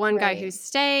 But the one guy who Right.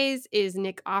 stays is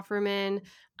Nick Offerman,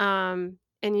 and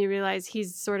you realize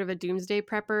he's sort of a doomsday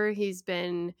prepper. He's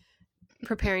been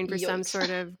preparing for some Yikes. sort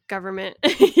of government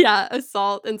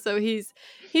assault, and so he's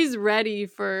ready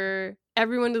for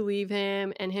everyone to leave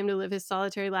him and him to live his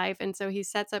solitary life. And so he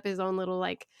sets up his own little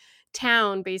like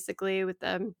town, basically, with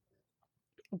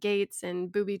gates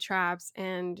and booby traps,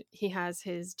 and he has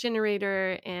his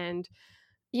generator, and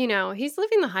he's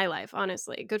living the high life.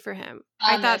 Honestly, good for him.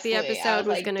 I thought the Honestly, I episode was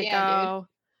was like, gonna damn, dude. go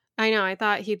I know, I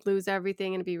thought he'd lose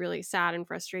everything and be really sad and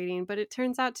frustrating, but it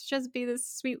turns out to just be this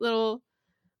sweet little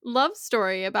love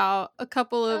story about a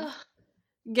couple of Ugh,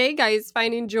 gay guys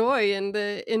finding joy in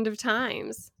the end of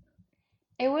times.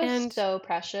 it was And so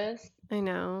precious. I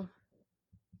know,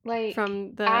 Like,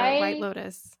 from the White I,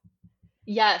 Lotus.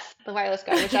 yes, the wireless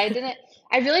guy, which I didn't,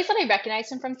 I really thought I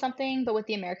recognized him from something, but with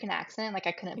the American accent, like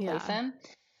I couldn't place Yeah. him.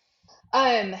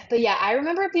 But yeah, I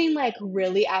remember being like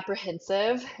really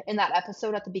apprehensive in that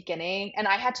episode at the beginning, and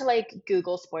I had to like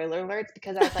Google spoiler alerts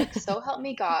because I was like, so help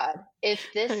me God, if I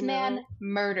this man know.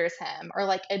 murders him or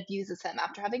like abuses him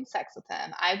after having sex with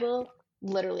him, I will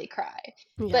literally cry.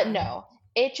 But Yeah. no,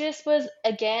 it just was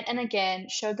again and again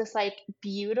showed this like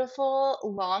beautiful,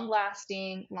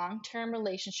 long-lasting, long-term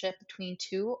relationship between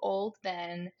two old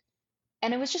men,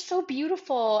 and it was just so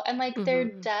beautiful. And like their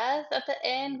Mhm. death at the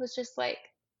end was just like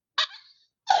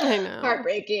I know.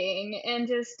 heartbreaking and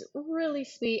just really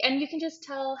sweet. And you can just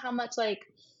tell how much like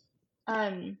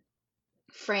um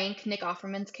Frank, Nick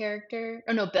Offerman's character,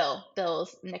 oh no,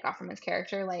 Bill's Nick Offerman's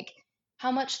character, like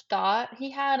how much thought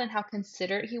he had and how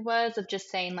considerate he was of just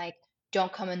saying like,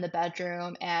 don't come in the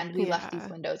bedroom, and we left these Yeah.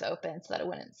 windows open so that it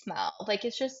wouldn't smell. Like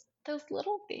it's just those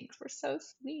little things were so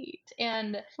sweet.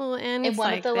 Well, and And it's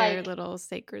one of the like their like, little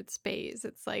sacred space.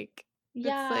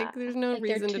 yeah, There's no like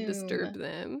their reason to tomb. disturb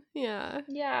them. Yeah.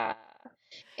 Yeah.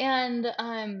 And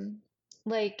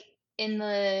like in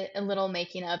the a little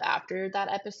making of after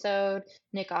that episode,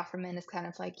 Nick Offerman is kind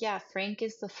of like, yeah, Frank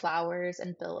is the flowers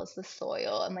and Bill is the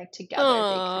soil, and like together they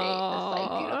create this like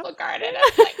Aww. beautiful garden. And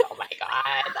I'm like, oh my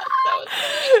God,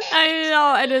 that's so I sweet.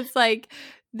 know, and it's like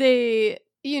they,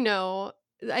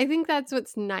 I think that's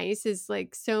what's nice is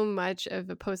like so much of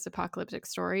a post-apocalyptic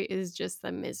story is just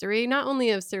the misery, not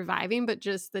only of surviving, but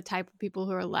just the type of people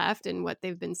who are left and what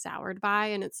they've been soured by.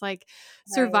 And it's like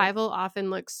Right. survival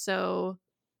often looks so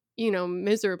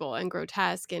miserable and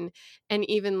grotesque, and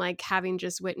even like having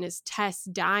just witnessed Tess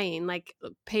dying, like Oh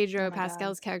Pedro my God.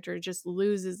 Pascal's character just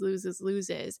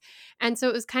loses. And so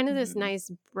it was kind of this Hmm. nice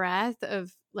breath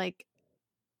of like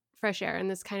fresh air and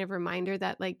this kind of reminder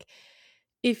that like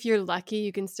if you're lucky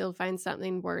you can still find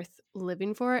something worth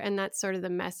living for, and that's sort of the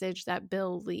message that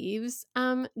Bill leaves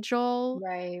Joel.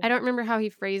 Right. I don't remember how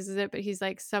he phrases it, but he's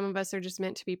like, some of us are just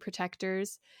meant to be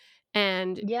protectors,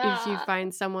 and if you Yeah.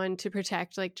 find someone to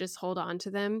protect, like just hold on to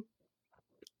them.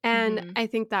 And Hmm. I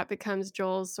think that becomes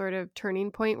Joel's sort of turning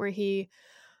point where he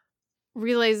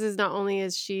realizes not only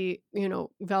is she,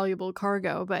 valuable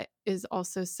cargo, but is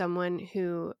also someone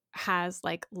who has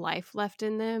like life left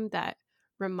in them that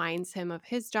reminds him of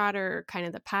his daughter, kind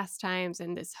of the past times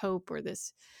and this hope or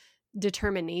this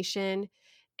determination.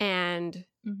 And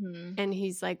Hmm. and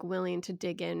he's like willing to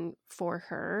dig in for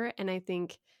her. And I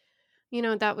think,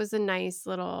 that was a nice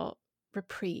little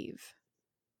reprieve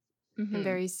and Hmm.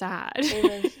 very sad.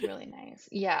 It was really nice.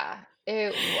 Yeah,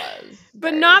 it was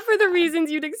But very not for the sad.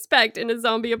 reasons you'd expect in a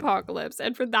zombie apocalypse.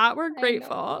 And for that, we're I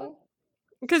grateful. know.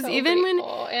 Because So even when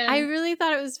grateful. I And really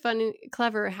thought it was fun and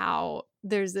clever how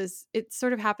there's this, it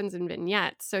sort of happens in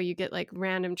vignettes. So you get like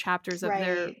random chapters of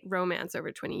their right. romance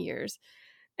over 20 years.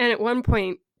 And at one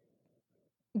point,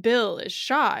 Bill is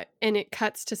shot and it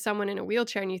cuts to someone in a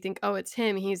wheelchair and you think, oh, it's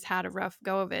him. He's had a rough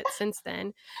go of it since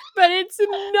then. But it's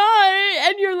not.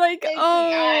 And you're like, It's not.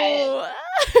 oh.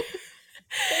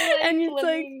 They're like And it's like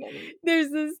living and there's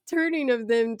this turning of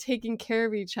them taking care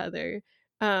of each other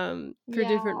for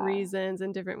different yeah. reasons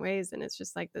and different ways. And it's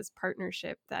just like this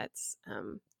partnership that's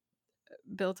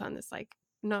built on this, like,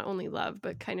 not only love,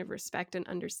 but kind of respect and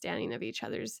understanding of each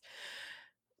other's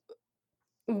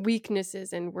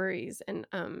weaknesses and worries. And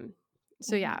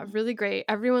so yeah, Hmm. really great.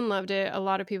 Everyone loved it. A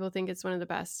lot of people think it's one of the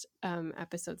best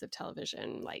episodes of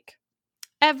television like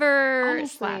ever /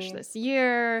 Honestly, this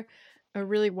year. A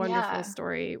really wonderful yeah.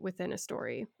 story within a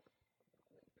story.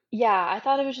 Yeah, I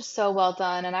thought it was just so well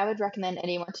done, and I would recommend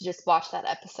anyone to just watch that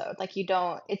episode. Like, you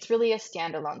don't, it's really a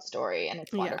standalone story, and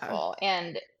it's Yeah. wonderful.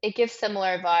 And it gives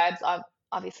similar vibes,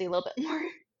 obviously a little bit more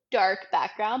dark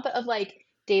background, but of like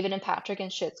David and Patrick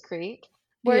and Schitt's Creek,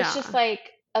 where it's just Yeah.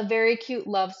 like a very cute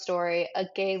love story, a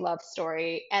gay love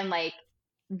story, and like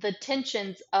the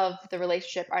tensions of the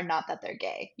relationship are not that they're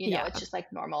gay. Yeah. It's just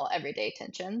like normal everyday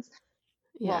tensions.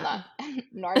 Well, Yeah. not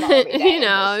normal every day in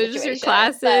most Just your situations,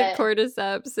 classic but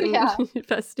cordyceps and yeah.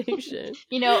 infestation.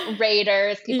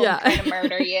 Raiders, people Yeah. trying to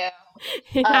murder you.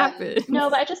 It No, but happens.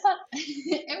 I just thought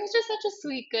it was just such a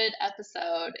sweet, good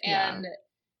episode, Yeah. and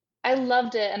I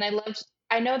loved it. And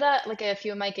I know that like a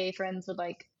few of my gay friends would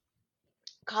like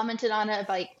commented on it,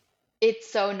 like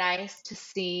it's so nice to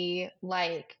see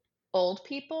like old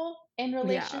people in Yeah.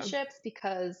 relationships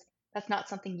because that's not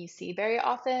something you see very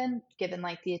often, given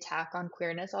like the attack on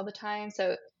queerness all the time.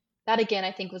 So that again,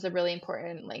 I think was a really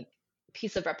important like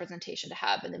piece of representation to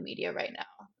have in the media right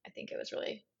now. I think it was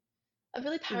really a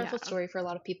really powerful Yeah. story for a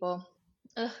lot of people.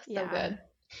 Ugh, so Yeah. good.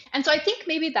 And so I think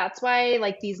maybe that's why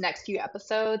like these next few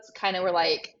episodes kind of were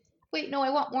like, wait, no, I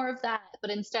want more of that.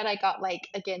 But instead I got like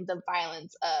again the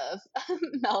violence of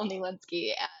Melanie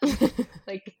Linsky and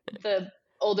like the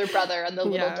older brother and the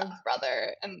little Yeah. deaf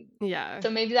brother. And Yeah. so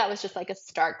maybe that was just like a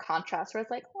stark contrast where it's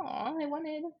like, oh,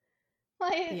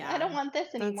 I Yeah. don't want this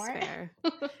That's anymore. fair.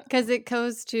 Because it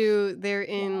goes to, they're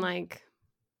in Yeah. like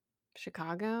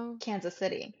Chicago? Kansas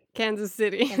City. Kansas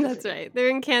City. Kansas That's City. right. They're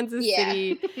in Kansas Yeah.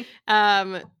 City.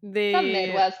 Some They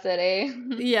Midwest city.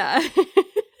 Yeah.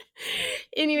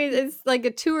 Anyways, it's like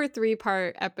a 2 or 3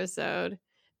 part episode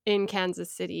in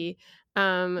Kansas City,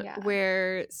 Yeah.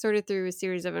 where sort of through a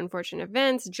series of unfortunate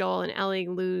events, Joel and Ellie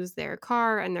lose their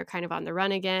car and they're kind of on the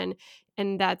run again.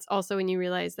 And that's also when you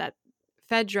realize that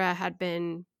Fedra had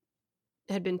been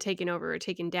taken over or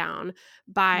taken down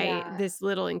by Yeah. this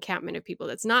little encampment of people.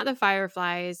 That's not the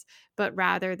Fireflies, but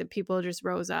rather the people just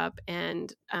rose up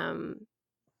and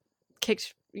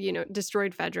kicked,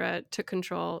 destroyed Fedra, took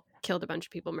control, killed a bunch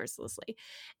of people mercilessly.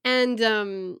 And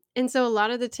so a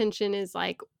lot of the tension is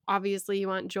like, obviously you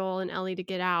want Joel and Ellie to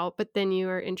get out, but then you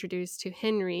are introduced to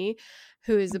Henry,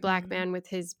 who is a black man with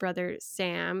his brother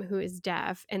Sam, who is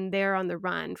deaf, and they're on the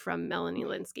run from Melanie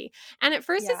Linsky. And at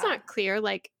first it's not clear,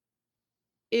 like,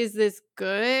 is this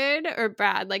good or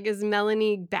bad? Like, is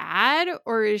Melanie bad,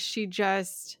 or is she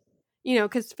just,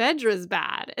 because Phaedra's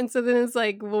bad? And so then it's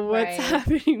like, well, what's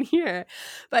happening here?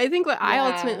 But I think what I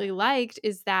ultimately liked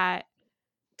is that,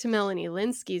 to Melanie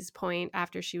Linsky's point,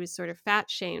 after she was sort of fat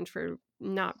shamed for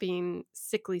not being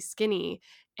sickly skinny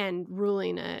and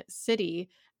ruling a city,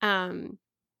 Wait,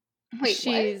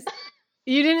 she's what?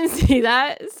 You didn't see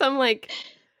that? Some an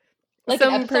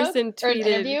person episode or an tweeted.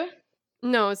 interview?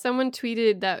 No, someone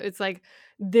tweeted that it's like,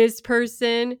 this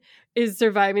person is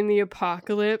surviving the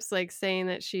apocalypse, like saying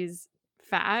that she's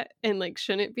fat and like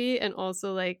shouldn't be, and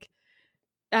also like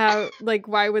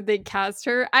why would they cast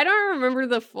her? I don't remember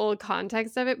the full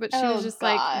context of it, but she was just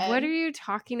like, what are you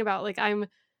talking about? Like, I'm,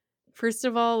 first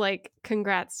of all, like,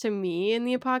 congrats to me in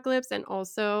the apocalypse, and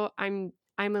also I'm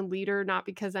a leader not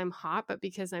because I'm hot, but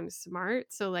because I'm smart.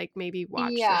 So like, maybe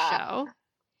watch the show.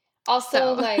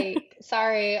 Also, like,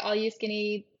 sorry, all you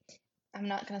skinny, I'm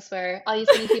not gonna swear, all you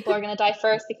skinny people are gonna die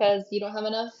first because you don't have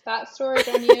enough fat storage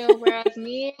on you, whereas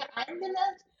me, I'm gonna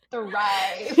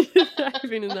thrive.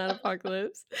 Thriving in that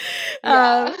apocalypse.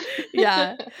 Yeah.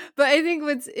 Yeah. But I think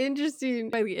what's interesting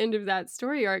by the end of that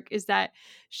story arc is that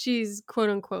she's quote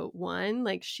unquote won.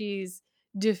 Like, she's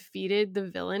defeated the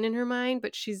villain in her mind,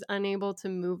 but she's unable to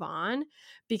move on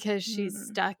because she's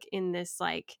stuck in this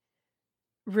like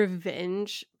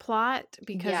revenge plot,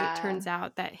 because it turns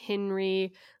out that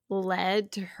Henry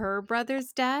led to her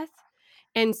brother's death.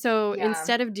 And so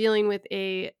instead of dealing with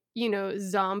a,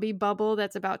 zombie bubble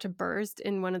that's about to burst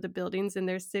in one of the buildings in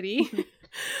their city,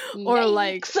 or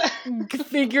like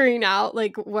figuring out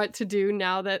like what to do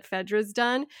now that Phaedra's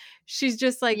done, she's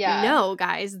just like, no,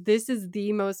 guys, this is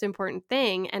the most important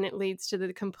thing. And it leads to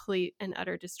the complete and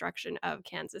utter destruction of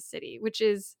Kansas City, which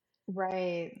is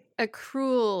a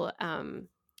cruel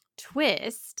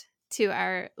twist to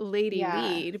our lady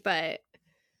lead, but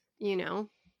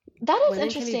that is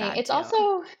interesting. It's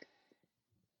also,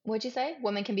 what'd you say?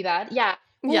 Women can be bad? Yeah.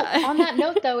 Well, on that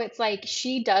note though, it's like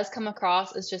she does come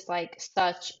across as just like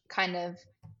such kind of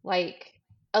like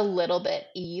a little bit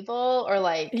evil, or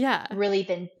like really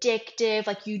vindictive.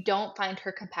 Like, you don't find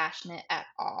her compassionate at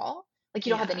all. Like,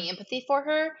 you don't have any empathy for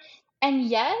her. And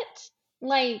yet,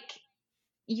 like,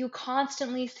 you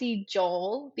constantly see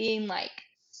Joel being like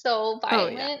so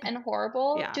violent and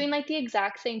horrible, doing like the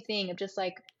exact same thing of just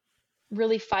like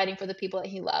really fighting for the people that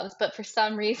he loves. But for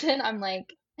some reason, I'm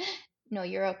like, no,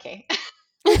 you're okay.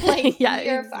 Like,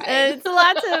 you're fine. It's a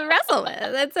lot to wrestle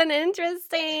with. It's an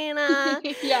interesting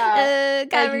conversation.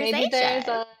 Like, maybe there's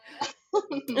a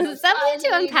something to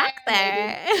unpack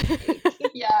there.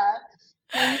 Maybe,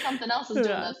 maybe something else is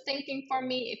doing the thinking for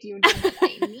me, if you know what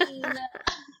I mean.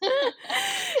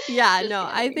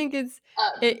 I think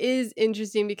it is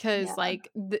interesting because like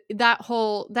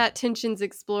that tension's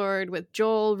explored with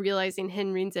Joel realizing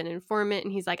Henry's an informant,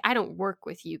 and he's like, I don't work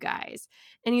with you guys.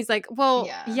 And he's like, well,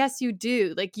 yes, you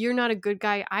do. Like, you're not a good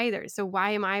guy either. So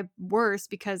why am I worse?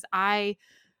 Because I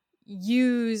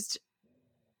used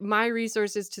my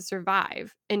resources to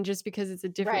survive, and just because it's a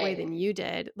different way than you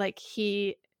did, like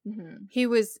he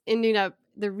was ending up,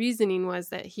 the reasoning was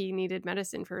that he needed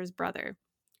medicine for his brother,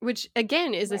 which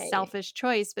again is a selfish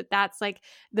choice. But that's like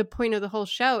the point of the whole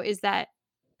show, is that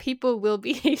people will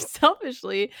behave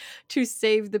selfishly to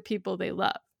save the people they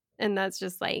love. And that's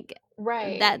just like,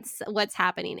 that's what's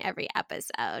happening every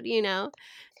episode,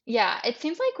 Yeah, it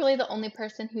seems like really the only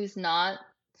person who's not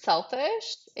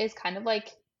selfish is kind of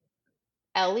like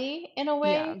Ellie in a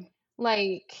way.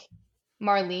 Like,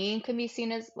 Marlene can be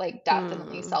seen as like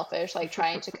definitely selfish, like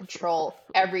trying to control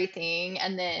everything,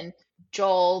 and then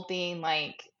Joel being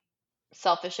like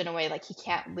selfish in a way, like he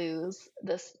can't lose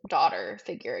this daughter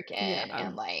figure again,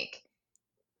 and like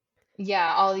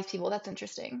all these people. That's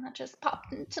interesting. That just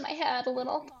popped into my head a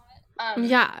little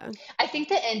thought. I think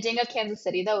the ending of Kansas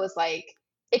City though was like,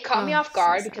 it caught me off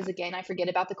guard, because again, I forget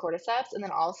about the cordyceps, and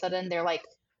then all of a sudden they're like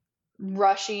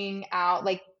rushing out,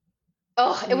 like,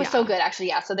 oh, it was so good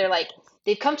actually. So they're like,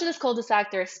 they've come to this cul-de-sac,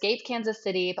 they're escaped Kansas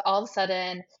City, but all of a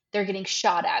sudden they're getting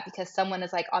shot at because someone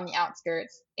is like on the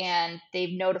outskirts, and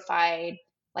they've notified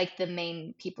like the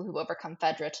main people who overcome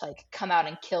Phaedra to like come out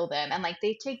and kill them, and like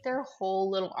they take their whole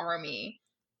little army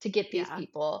to get these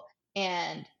people.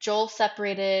 And Joel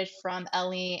separated from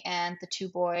Ellie and the two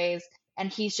boys,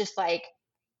 and he's just like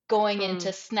going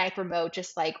into sniper mode,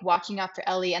 just like watching out for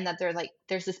Ellie, and that they're like,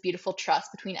 there's this beautiful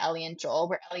trust between Ellie and Joel,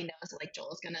 where Ellie knows that like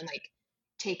Joel is gonna like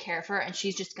take care of her, and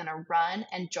she's just gonna run,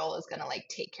 and Joel is gonna like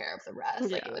take care of the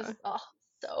rest. Like, it was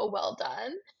so well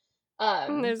done.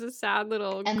 And there's a sad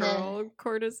little And then, girl,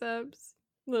 cordyceps,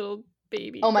 little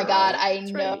baby oh my God, girl I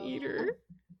trying know, to eat her.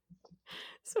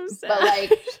 So but sad.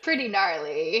 like pretty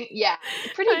gnarly. Yeah,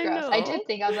 pretty I gross. I did know.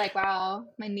 think, I was like, wow,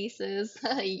 my nieces,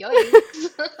 yikes.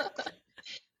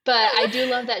 But I do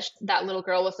love that that little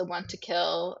girl was the one to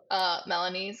kill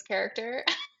Melanie's character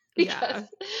because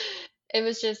Yeah. it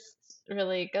was just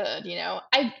really good, you know.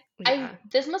 I Yeah.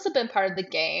 this must have been part of the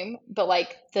game, but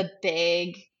like the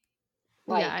big,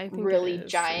 Yeah, like I think it really is some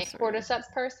giant sort of.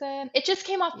 cordyceps person, it just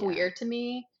came off Yeah. weird to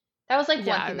me. That was like one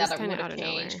Yeah, thing it that was I kind of would have out of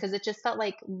changed nowhere. because it just felt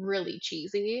like really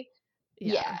cheesy.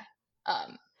 Yeah. Yeah.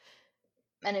 Um,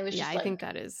 and it was Yeah, just I like, think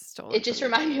that is stolen it from just the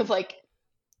reminded me of game. like,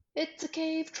 it's a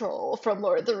cave troll from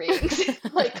Lord of the Rings,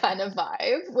 like kind of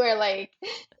vibe, where like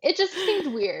it just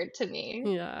seemed weird to me.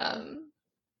 Yeah.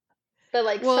 But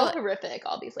like so Well, horrific,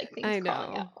 all these like things I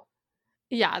crawling know. out.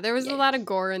 Yeah, there was a lot of Yikes.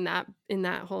 gore in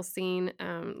that whole scene.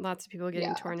 Lots of people getting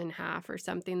Yeah. torn in half or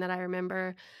something that I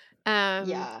remember. Um,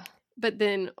 Yeah. but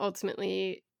then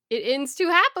ultimately it ends too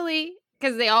happily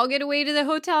because they all get away to the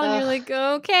hotel and you're Ugh. like,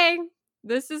 okay,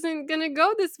 this isn't gonna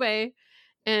go this way.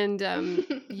 And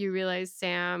you realize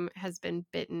Sam has been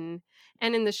bitten.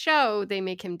 And in the show, they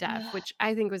make him deaf, Ugh. which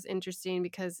I think was interesting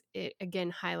because it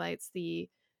again highlights the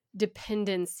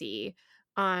dependency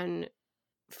on,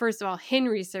 first of all,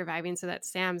 Henry surviving so that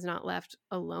Sam's not left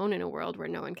alone in a world where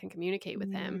no one can communicate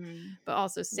with him, Mm. but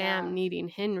also Yeah. Sam needing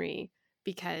Henry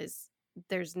because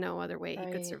there's no other way he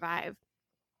could Right. survive.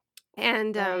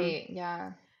 And Right.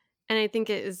 Yeah. I think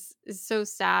it is so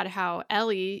sad how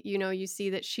Ellie, you see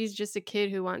that she's just a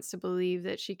kid who wants to believe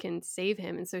that she can save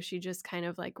him, and so she just kind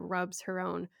of like rubs her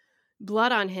own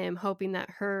blood on him, hoping that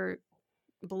her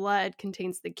blood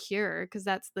contains the cure, because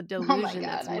that's the Oh my delusion God,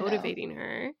 that's I know. motivating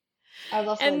her. I was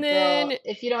also And like, girl, then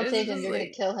if you don't it's save him, just you're gonna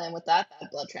like, kill him with that bad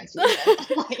blood transfusion.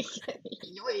 Like,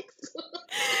 yikes.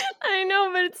 I know,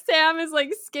 but Sam is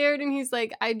like scared and he's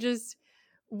like,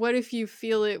 what if you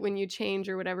feel it when you change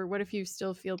or whatever? What if you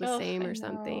still feel the Oh, same I or know.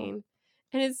 something?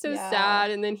 And it's so Yeah.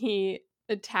 sad. And then he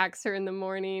attacks her in the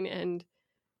morning, and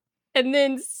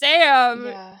then Sam,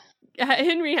 Yeah.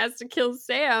 Henry has to kill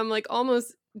Sam like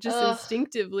almost just Ugh,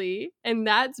 instinctively, and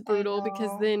that's I brutal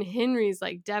because know. then Henry's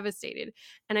like devastated.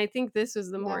 And I think this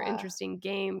was the more Yeah. interesting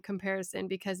game comparison,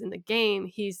 because in the game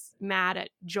he's mad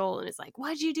at Joel and is like,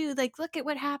 what'd you do, like look at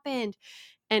what happened,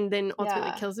 and then ultimately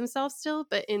Yeah. kills himself still.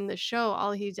 But in the show,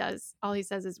 all he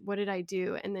says is, what did I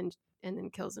do, and then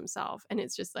kills himself. And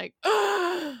it's just like,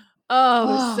 oh, Oh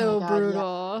my so God, yeah.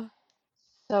 brutal.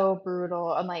 So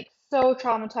brutal and like so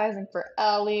traumatizing for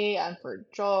Ellie and for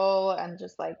Joel, and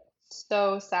just like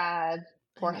so sad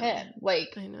I for know. him.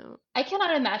 Like, I know. I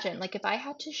cannot imagine, like, if I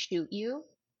had to shoot you,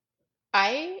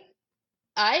 I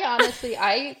I honestly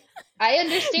I Don't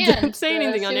understand say the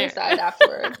anything on air. suicide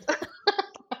afterwards.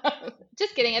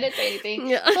 Just kidding, I didn't say anything.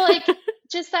 Yeah. But like,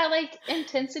 just that like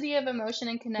intensity of emotion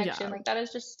and connection, Yeah. like that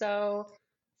is just so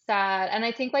sad. And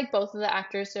I think like both of the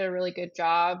actors did a really good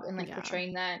job in like Yeah.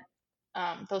 portraying that,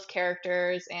 those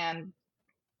characters. And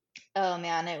oh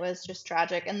man, it was just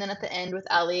tragic. And then at the end with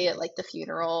Ellie at like the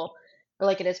funeral, or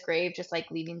like at his grave, just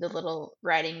like leaving the little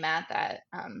writing mat that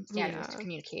Stan used to Yeah.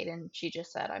 communicate, and she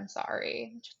just said, "I'm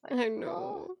sorry." Just like, I oh,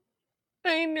 know.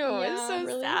 I know. It's yeah, so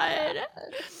really sad. sad.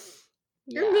 And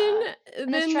Yeah. then And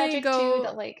it's then they tragic too go,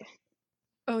 that like,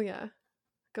 oh yeah.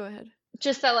 Go ahead.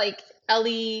 just that like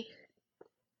Ellie,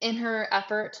 in her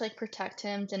effort to like protect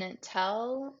him, didn't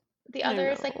tell the I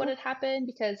others like what know. had happened,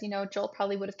 because Joel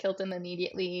probably would have killed him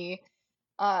immediately.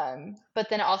 But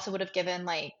then it also would have given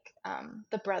like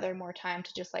the brother more time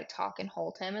to just like talk and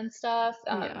hold him and stuff.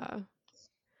 Yeah.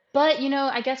 But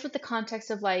I guess with the context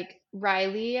of like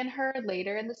Riley and her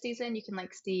later in the season, you can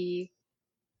like see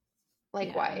like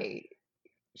Yeah. why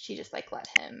she just like let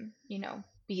him,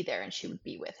 be there, and she would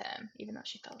be with him even though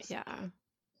she fell asleep. Yeah.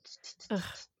 Ugh,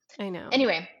 I know.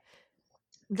 Anyway,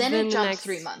 Because then then it the jumps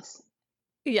 3 next, months.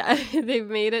 yeah, they've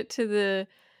made it to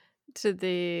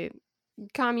the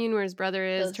commune where his brother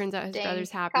is. Those Turns out his dang brother's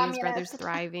happy. His brother's communists.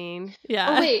 thriving. Oh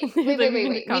Yeah. wait, He's wait, like wait, wait,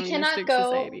 moving to wait. We cannot communistic go.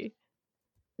 society.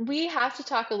 We have to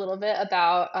talk a little bit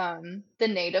about the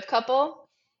native couple.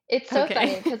 It's so Okay.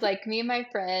 funny because like me and my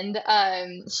friend,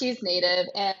 she's native,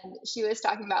 and she was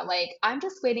talking about like, I'm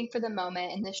just waiting for the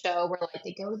moment in the show where like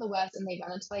they go to the west and they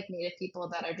run into like native people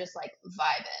that are just like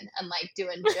vibing and like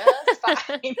doing just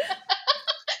fine.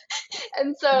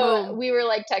 And so Boom. we were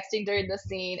like texting during the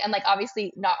scene, and like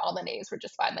obviously not all the natives were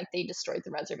just fine, like they destroyed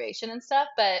the reservation and stuff,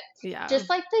 but Yeah. just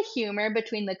like the humor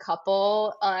between the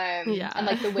couple, and Yeah.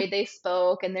 like the way they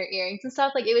spoke and their earrings and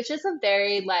stuff, like it was just a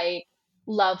very like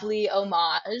lovely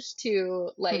homage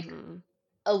to like Mm-hmm.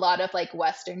 a lot of like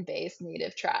Western based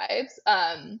native tribes.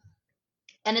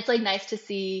 And it's like nice to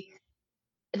see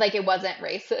like it wasn't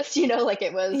racist, like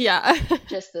it was Yeah.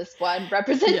 just this one Yeah.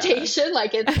 representation.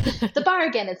 Like the bar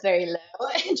again is very low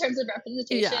in terms of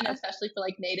representation, Yeah. especially for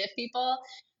like native people.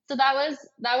 So that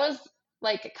was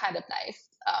like kind of nice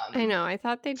I know. I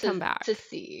thought they'd come to back.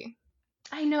 see.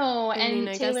 I know. I mean, And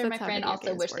I guess Taylor, that's my how friend, video also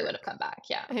games wished they would have work. come back.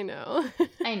 Yeah. I know.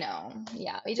 I know.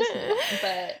 Yeah, we just move on.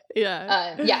 But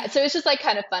Yeah. yeah, so it's just like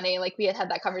kind of funny. Like we had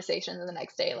that conversation, and the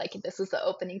next day, like this was the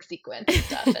opening sequence and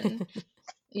stuff. And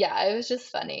yeah, it was just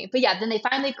funny. But yeah, then they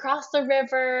finally cross the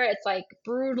river. It's like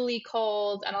brutally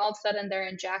cold, and all of a sudden they're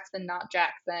in Jackson, not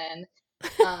Jackson.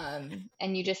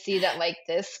 And you just see that like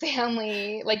this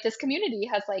family, like this community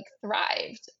has like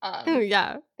thrived. Oh,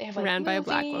 yeah. They have like Ran by a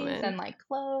black movies woman. and like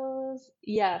clothes.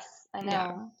 Yes, I Yeah.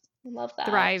 know. I love that.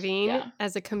 Thriving Yeah.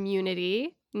 as a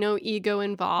community. No ego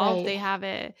involved. Right. They have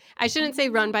it. I I shouldn't say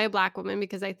run know. by a black woman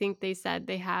because I think they said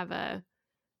they have a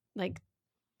like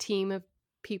team of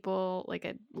people, like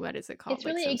a, what is it called? It's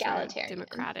Like really some sort of egalitarian,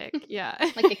 democratic. Yeah.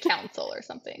 like a council or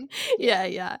something. Yeah,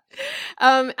 Yeah.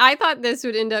 yeah. I thought this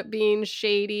would end up being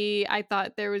shady. I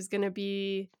thought there was going to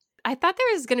be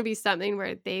something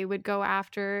where they would go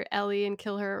after Ellie and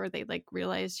kill her, or they like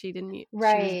realized she was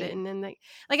Right. bitten, and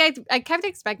I kept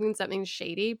expecting something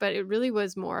shady, but it really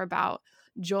was more about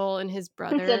Joel and his So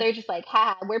brother. they're just like,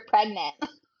 ha, we're pregnant.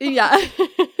 Yeah.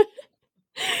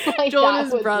 Like Joel and that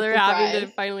his was the brother having to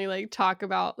surprise. finally like talk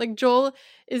about like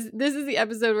this is the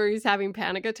episode where he's having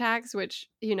panic attacks, which,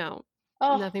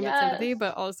 Oh, nothing but yes. sympathy,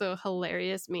 but also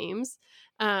hilarious memes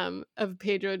of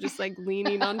Pedro just like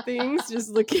leaning on things, just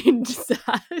looking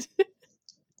sad.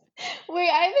 Wait,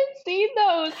 I haven't seen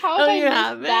those. How have Oh, I you missed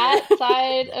haven't? that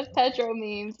side of Pedro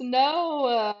memes?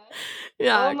 No.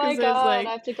 Yeah, Oh my because there's God, I like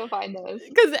have to go find those.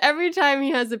 because every time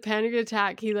he has a panic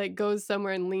attack, he like goes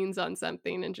somewhere and leans on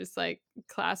something and just like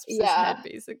clasps his Yeah. head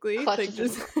basically. Like Clutches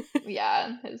just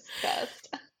his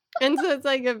chest. And so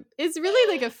it's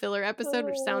really like a filler episode,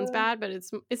 which sounds Oh, bad, but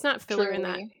it's not filler in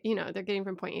that, truly. they're getting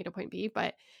from point A to point B,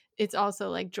 but it's also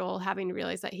like Joel having to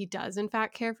realize that he does in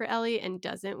fact care for Ellie and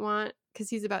doesn't want, because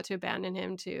he's about to abandon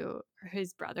him to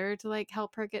his brother to like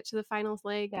help her get to the finals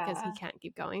leg because he Yeah. can't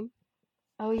keep going.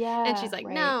 Oh And she's yeah, like,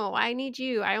 right. "No, I need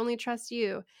you. I only trust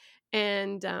you."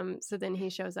 And so then he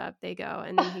shows up, they go,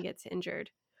 and then he gets injured.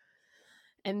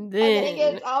 And And then he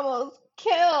then gets almost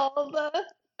killed.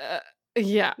 uh,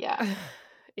 yeah. Yeah.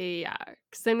 Yeah.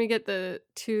 Because then we get the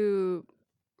two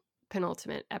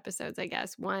penultimate episodes, I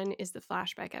guess. One is the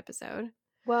flashback episode.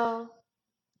 Well,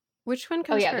 Which one oh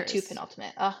comes yeah, the two first?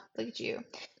 penultimate. Oh, look at you.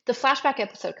 The flashback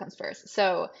episode comes first.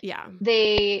 So Yeah.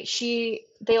 they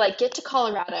like get to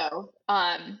Colorado,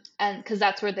 and because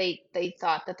that's where they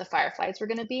thought that the fireflies were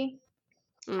gonna be.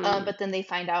 Mm. But then they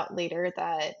find out later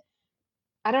that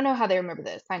I don't know how they remember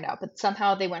this, find out, but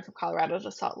somehow they went from Colorado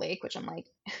to Salt Lake, which I'm like,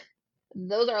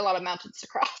 those are a lot of mountains to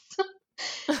cross.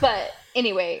 But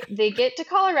anyway, they get to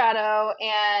Colorado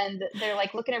and they're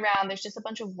like looking around. There's just a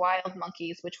bunch of wild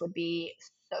monkeys, which would be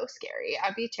so scary.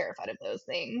 I'd be terrified of those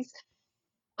things.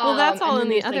 Well, that's And all then in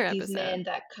the there's other like these episode. men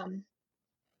that come.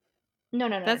 No,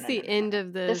 no, no, no, That's no, no, the no, no, end no.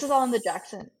 of This is all in the this.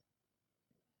 Jackson.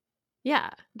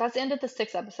 Yeah. That's the end of the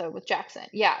sixth episode with Jackson.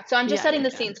 Yeah. So I'm just Yeah, setting yeah,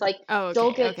 the yeah. scenes. Like Oh, Joel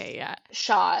okay. gets Okay, yeah.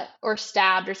 shot or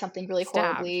stabbed or something really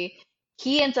Stabbed. horribly.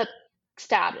 He ends up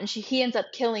stabbed, and he ends up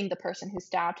killing the person who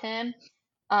stabbed him,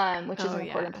 which is Oh, an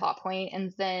important yeah. plot point.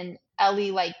 And then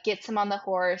Ellie like gets him on the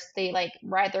horse. They like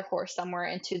ride their horse somewhere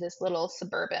into this little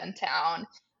suburban town.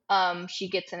 She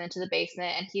gets him into the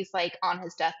basement, and he's like on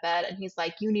his deathbed, and he's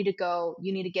like, "You need to go.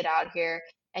 You need to get out of here."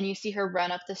 And you see her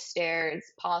run up the stairs,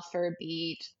 pause for a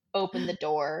beat, open the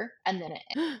door, and then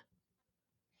and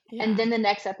Yeah. then the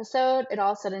next episode, it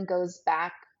all of a sudden goes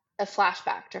back, a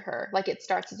flashback to her. Like it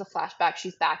starts as a flashback.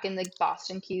 She's back in the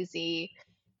Boston QZ.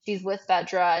 She's with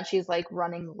Vedra, and she's like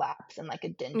running laps in like a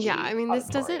Yeah, I dingy mean, this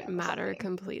doesn't auditorium or matter something.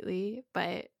 completely,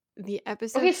 but the Okay,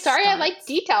 episode sorry, I like starts.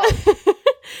 details.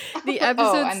 The Oh,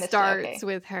 episode I missed it. starts Okay.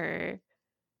 with her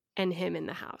and him in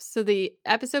the house. So the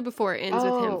episode before ends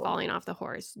with him Oh. falling off the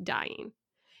horse, dying.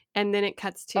 And then it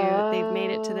cuts to they've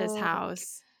made it to this Oh.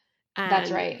 house That's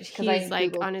and right. Because he's I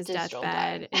like Googled on his digital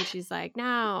dying. deathbed and she's like,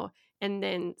 "No." And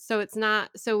then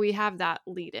so we have that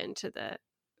lead into the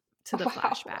Wow.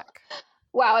 flashback.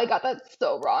 Wow, I got that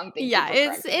so wrong. Thank you Yeah, for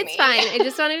correcting it's me. fine. I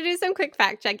just wanted to do some quick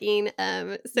fact checking.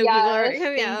 So people are Yes,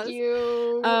 coming thank out.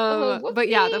 you. But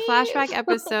yeah, the flashback Whoopsies.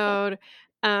 episode,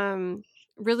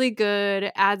 really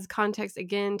good. Adds context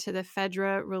again to the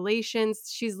Fedra relations.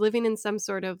 She's living in some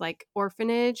sort of like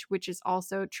orphanage, which is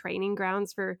also training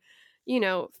grounds for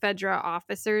Fedra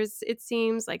officers, it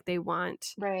seems like they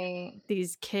want Right.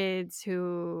 these kids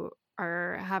who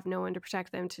have no one to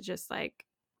protect them to just like,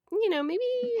 maybe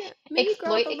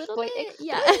grow up Exploit, a little exploit, bit.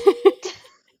 Yeah. exploit.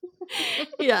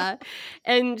 Yeah.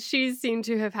 And she's seemed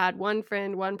to have had one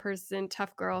friend, one person,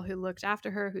 tough girl who looked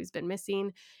after her, who's been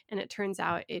missing. And it turns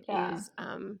out it Yeah. is,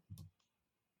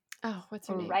 what's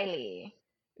her name? Riley.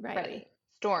 Riley.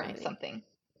 Storm Riley. something.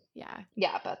 Yeah.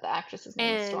 Yeah, but the actress's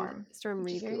name is Storm. Storm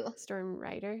which is Reader. cool. Storm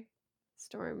Rider.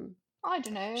 Storm. I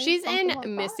don't know. She's in like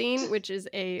Missing, that. which is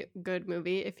a good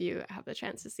movie if you have the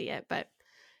chance to see it. But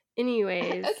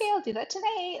anyways. Okay, I'll do that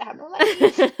tonight. I have no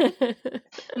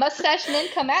life. Mustache men,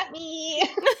 come at me.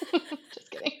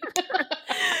 Just kidding.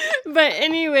 But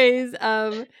anyways,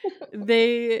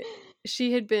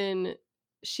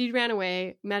 she ran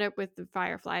away, met up with the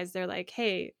Fireflies. They're like,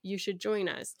 hey, you should join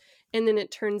us. And then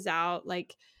it turns out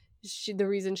like the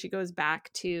reason she goes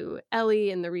back to Ellie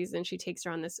and the reason she takes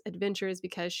her on this adventure is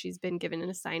because she's been given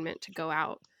an assignment to go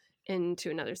out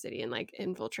into another city and like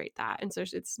infiltrate that. And so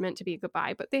it's meant to be a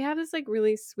goodbye. But they have this like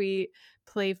really sweet,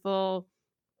 playful,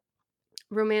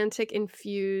 romantic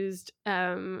infused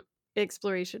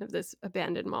exploration of this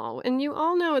abandoned mall. And you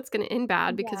all know it's going to end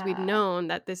bad because we've known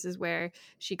that this is where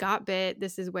she got bit.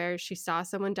 This is where she saw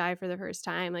someone die for the first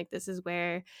time. Like this is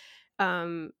where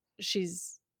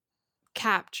she's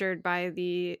captured by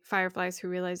the Fireflies who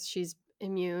realize she's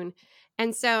immune.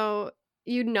 And so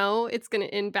it's going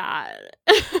to end bad.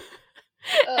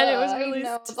 And it was really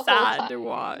sad to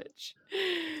watch.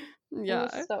 Yeah.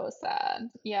 It was so sad.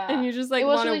 Yeah. And you just like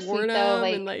want to warn them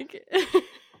and like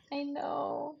I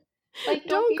know. Like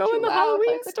don't go in the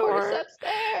Halloween store. The cordyceps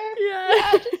there.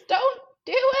 Yeah, just don't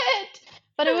do it.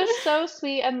 But it was so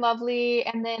sweet and lovely.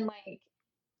 And then like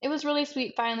it was really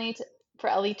sweet finally for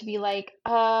Ellie to be like,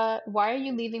 why are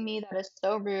you leaving me? That is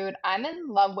so rude. I'm in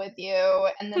love with you.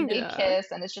 And then they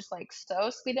kiss and it's just like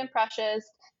so sweet and precious.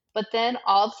 But then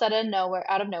all of a sudden,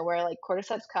 out of nowhere, like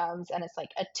cordyceps comes and it's like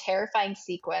a terrifying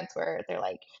sequence where they're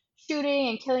like shooting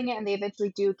and killing it and they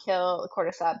eventually do kill the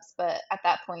cordyceps. But at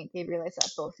that point, they realize that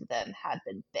both of them had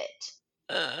been bit.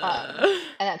 And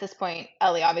at this point,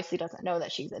 Ellie obviously doesn't know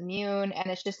that she's immune. And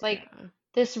it's just like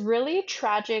this really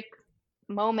tragic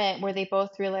moment where they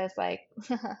both realize like,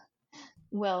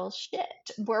 well, shit,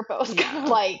 we're both gonna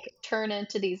like turn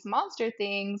into these monster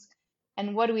things.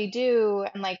 And what do we do?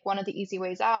 And like one of the easy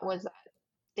ways out was that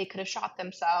they could have shot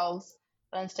themselves.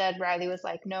 But instead, Riley was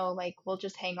like, no, like we'll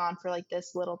just hang on for like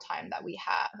this little time that we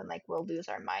have and like we'll lose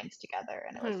our minds together.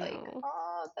 And it was like,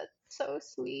 oh, that's so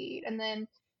sweet. And then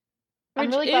I'm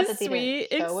really glad that they didn't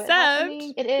show it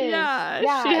happening. It is.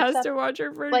 Yeah, she has to watch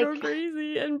her friend go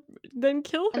crazy and then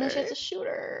kill her. And then she has to shoot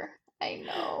her. I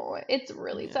know. It's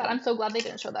really sad. I'm so glad they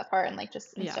didn't show that part and like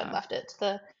just instead left it to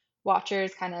the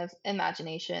watcher's kind of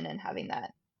imagination and having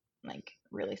that like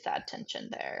really sad tension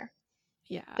there.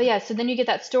 Yeah. But yeah, so then you get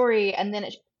that story and then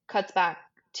it cuts back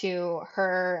to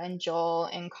her and Joel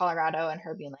in Colorado and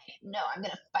her being like, no, I'm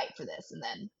going to fight for this. And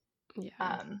then,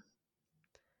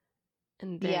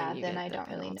 then I don't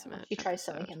really know. She tries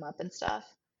sewing him up and stuff.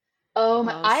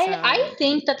 I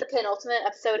think that the penultimate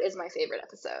episode is my favorite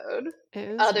episode,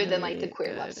 other than like the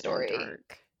queer love story.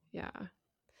 Yeah.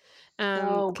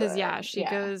 Because she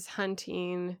goes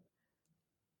hunting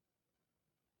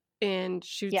and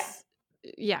shoots.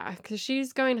 Yeah, because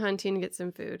she's going hunting to get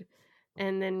some food,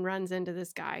 and then runs into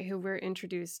this guy who we're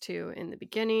introduced to in the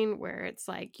beginning, where it's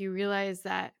like you realize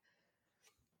that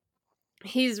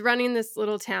he's running this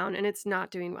little town and it's not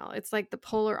doing well. It's like the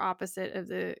polar opposite of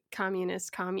the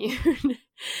communist commune.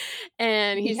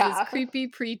 And he's this creepy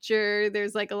preacher.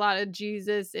 There's like a lot of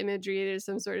Jesus imagery. There's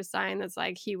some sort of sign that's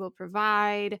like he will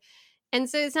provide. And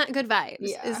so it's not good vibes.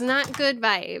 It's not good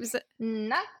vibes.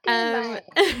 Not good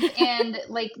vibes. And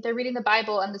like they're reading the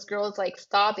Bible and this girl is like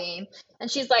sobbing and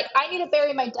she's like, I need to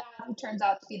bury my dad, who turns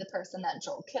out to be the person that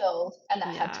Joel killed and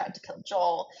that had tried to kill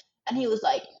Joel. And he was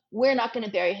like, we're not going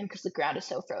to bury him because the ground is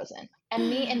so frozen. And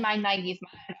me in my naive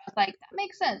mind, I was like, that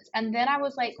makes sense. And then I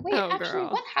was like, wait,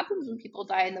 what happens when people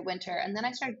die in the winter? And then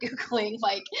I started Googling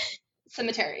like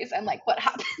cemeteries and like what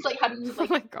happens, like how do you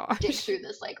like dig through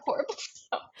this like horrible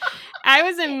stuff. I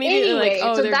was immediately like,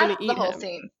 oh, so they're that's gonna eat the whole him.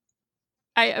 scene.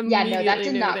 I immediately that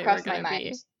did knew not they cross were my gonna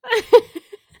mind.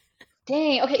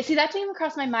 Dang. Okay, see, that didn't even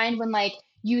cross my mind when like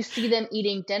you see them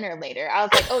eating dinner later. I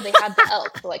was like, oh, they had the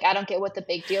elk. So, like, I don't get what the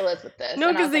big deal is with this.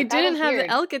 No, because they didn't have the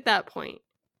elk at that point.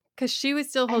 Because she was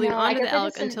still holding on to the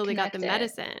elk until they got the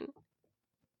medicine.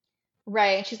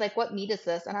 Right. And she's like, what meat is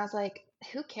this? And I was like,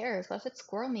 who cares? What if it's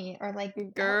squirrel meat or like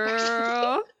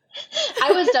girl?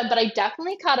 I was done, but I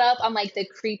definitely caught up on like the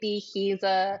creepy he's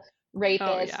a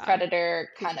rapist, predator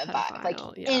kind of vibe. Like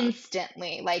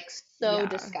instantly, like so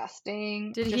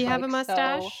disgusting. Did he have a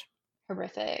mustache? So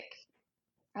horrific.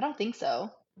 I don't think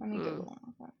so. Let me Google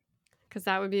it. Because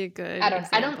that would be a good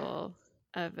example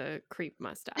of a creep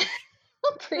mustache.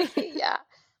 Creepy, yeah.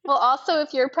 Well, also,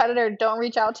 if you're a predator, don't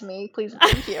reach out to me, please.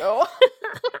 Thank you.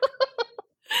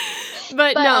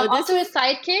 but no, also his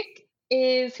sidekick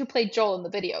is who played Joel in the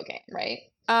video game, right?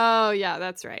 Oh yeah,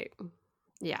 that's right.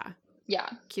 Yeah.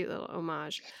 Cute little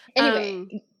homage.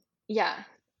 Anyway, yeah.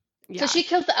 So she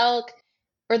kills the elk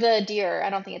or the deer. I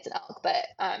don't think it's an elk, but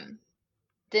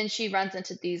then she runs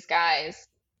into these guys,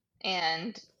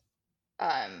 and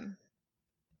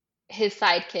his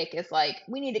sidekick is like,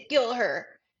 "We need to kill her."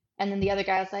 And then the other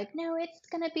guy's like, "No, it's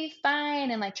gonna be fine,"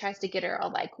 and like tries to get her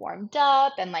all like warmed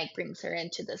up and like brings her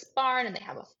into this barn, and they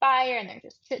have a fire and they're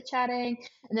just chit-chatting.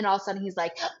 And then all of a sudden he's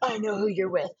like, "I know who you're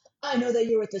with. I know that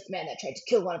you're with this man that tried to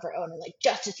kill one of our own, and like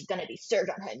justice is gonna be served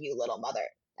on him, you little mother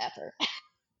effer."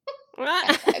 Well,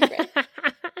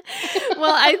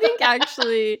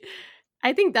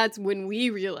 I think that's when we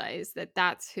realized that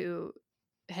that's who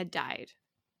had died.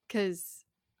 Because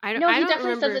I don't definitely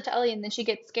remember. says it to Ellie, and then she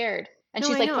gets scared. And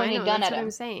she's like pointing a gun at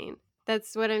him.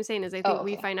 That's what I'm saying is I think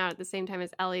we find out at the same time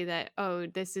as Ellie that, oh,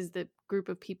 this is the group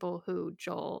of people who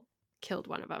Joel killed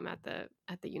one of them at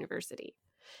the university.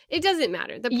 It doesn't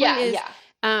matter. The point is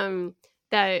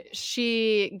that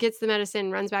she gets the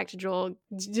medicine, runs back to Joel,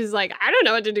 just like, I don't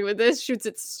know what to do with this, shoots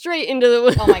it straight into the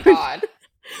wound. Oh my God.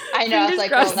 I know. I was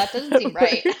like, oh, that doesn't seem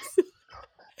right.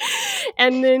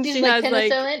 And then she has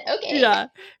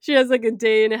she has like a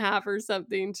day and a half or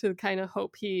something to kind of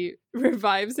hope he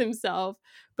revives himself,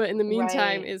 but in the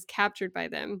meantime is captured by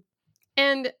them.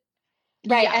 And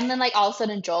and then like all of a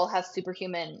sudden Joel has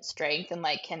superhuman strength and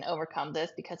like can overcome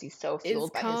this because he's so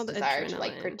fueled by his desire to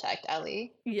like protect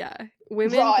Ellie. Yeah.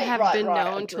 Women have been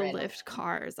known to lift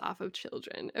cars off of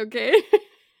children, okay?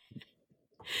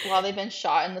 While they've been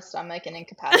shot in the stomach and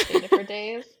incapacitated for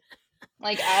days.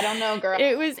 Like, I don't know, girl.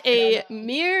 It was a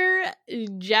mere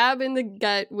jab in the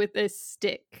gut with a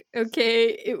stick, okay?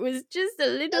 It was just a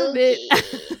little bit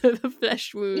of a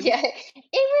flesh wound. Yeah,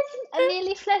 it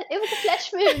was a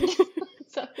flesh wound.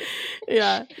 So,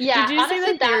 yeah. Yeah, did you honestly,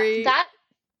 see the theory?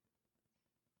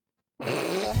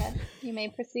 Go ahead. You may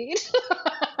proceed.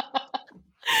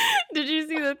 Did you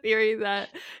see the theory that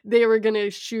they were going to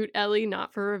shoot Ellie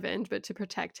not for revenge, but to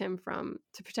protect her from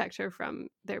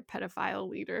their pedophile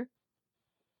leader?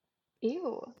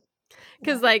 Ew.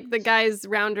 Because like the guys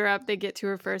round her up, they get to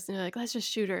her first and they're like, let's just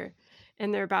shoot her.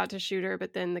 And they're about to shoot her,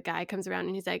 but then the guy comes around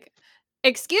and he's like,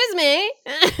 excuse me,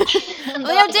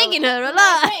 we are taking her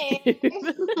alive.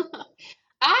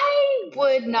 I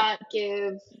would not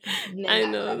give them I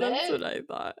know, credit. that's what I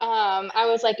thought. I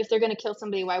was like, if they're going to kill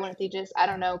somebody, why wouldn't they just, I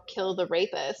don't know, kill the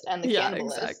rapist and the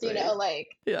cannibalist, exactly. You know, like.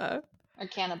 Yeah. Or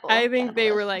cannibal. I think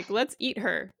they were like, let's eat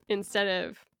her instead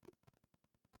of,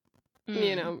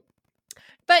 you know.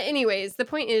 But anyways, the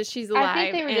point is she's alive.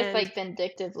 I think they were just like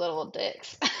vindictive little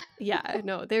dicks. Yeah,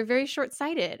 no, they're very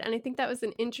short-sighted. And I think that was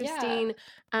an interesting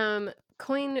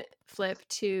coin flip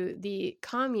to the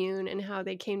commune and how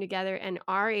they came together and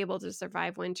are able to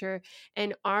survive winter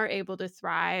and are able to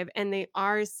thrive. And they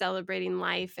are celebrating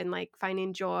life and like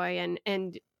finding joy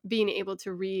and being able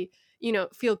to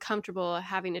feel comfortable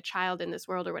having a child in this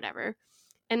world or whatever.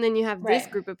 And then you have this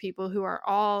group of people who are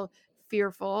all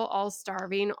fearful, all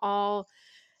starving, all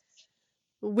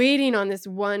waiting on this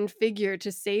one figure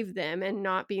to save them and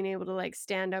not being able to like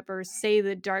stand up or say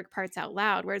the dark parts out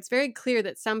loud, where it's very clear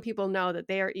that some people know that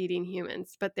they are eating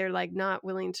humans, but they're like not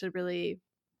willing to really,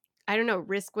 I don't know,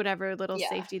 risk whatever little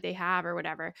safety they have or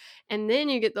whatever. And then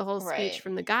you get the whole speech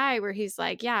from the guy where he's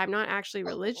like, yeah, I'm not actually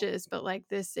religious, but like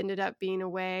this ended up being a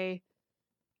way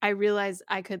I realized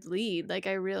I could lead. Like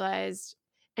I realized.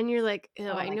 And you're like,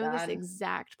 I know this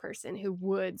exact person who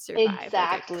would survive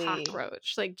like a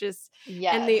cockroach. Like just,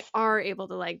 and they are able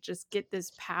to like just get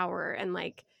this power and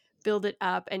like build it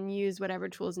up and use whatever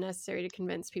tools necessary to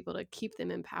convince people to keep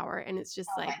them in power. And it's just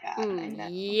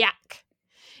yuck.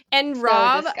 And so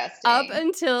Rob, disgusting. Up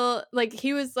until like,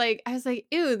 he was like, I was like,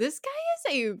 ew, this guy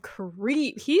is a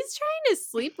creep. He's trying to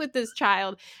sleep with this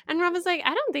child. And Rob was like,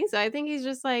 I don't think so. I think he's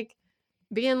just like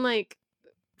being like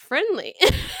friendly.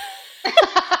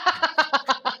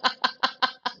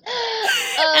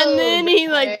 And then he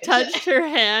like touched her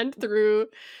hand through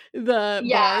the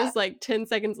bars like 10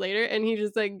 seconds later, and he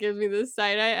just like gives me this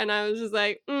side eye, and I was just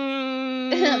like, told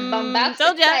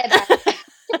ya.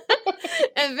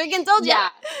 I freaking told ya. Yeah.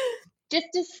 Just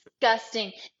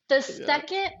disgusting. The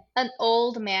second an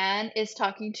old man is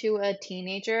talking to a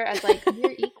teenager as like,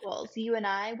 we're equals, you and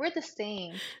I, we're the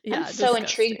same. I'm so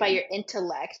intrigued by your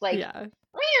intellect. Like,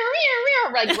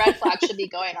 like red flag should be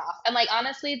going off. And like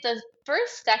honestly, the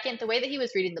first second, the way that he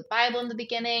was reading the Bible in the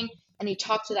beginning, and he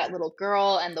talked to that little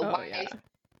girl and the wife,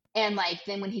 and like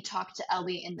then when he talked to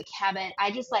Ellie in the cabin,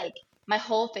 I just like my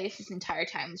whole face this entire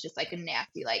time was just like a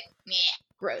nasty, like meh,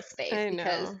 gross face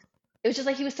because it was just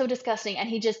like he was so disgusting, and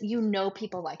he just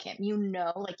people like him,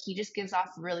 like he just gives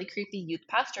off really creepy youth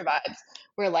pastor vibes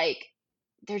where like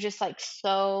they're just like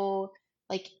so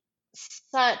like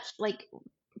such like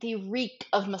they reek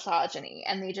of misogyny,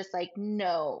 and they just like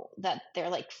know that they're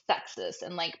like sexist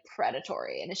and like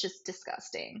predatory, and it's just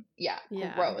disgusting. Yeah.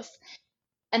 Gross.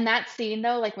 And that scene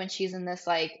though, like when she's in this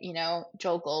like,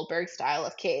 Joel Goldberg style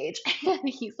of cage and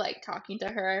he's like talking to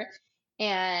her,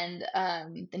 and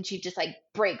then she just like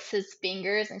breaks his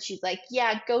fingers and she's like,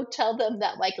 yeah, go tell them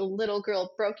that like a little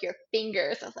girl broke your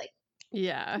fingers. I was like,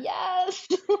 yes.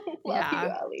 Love you,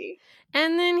 Ellie.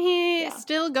 And then he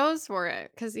still goes for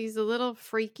it because he's a little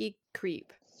freaky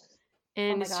creep.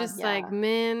 And it's just like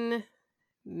men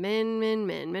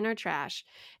are trash.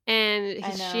 And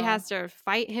she has to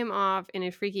fight him off in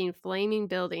a freaking flaming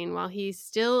building while he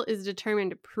still is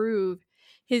determined to prove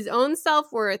his own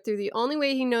self-worth through the only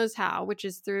way he knows how, which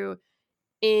is through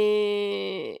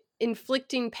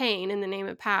inflicting pain in the name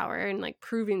of power and like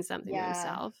proving something to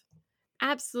himself.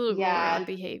 Absolute moron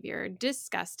behavior.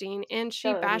 Disgusting. And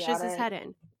she bashes his head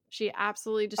in. She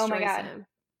absolutely destroys him.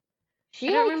 She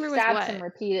stabs him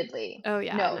repeatedly. Oh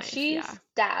yeah. No, she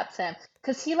stabs him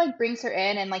because he like brings her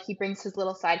in, and like he brings his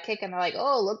little sidekick, and they're like,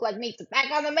 "Oh, look like meat's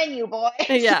back on the menu, boys."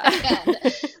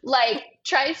 And like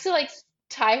tries to like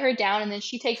tie her down, and then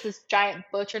she takes this giant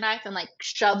butcher knife and like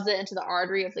shoves it into the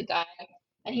artery of the guy,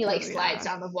 and he like slides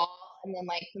down the wall, and then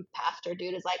like the pastor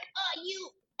dude is like, "Oh, you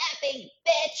effing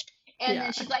bitch." And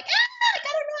then she's like, I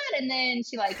gotta run. And then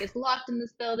she like is locked in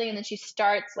this building, and then she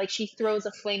starts like she throws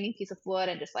a flaming piece of wood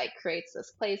and just like creates this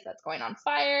place that's going on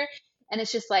fire. And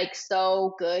it's just like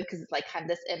so good because it's like kind of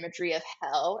this imagery of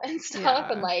hell and stuff,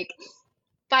 and like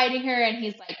fighting her, and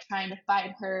he's like trying to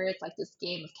fight her. It's like this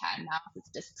game of cat and mouse. It's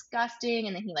disgusting.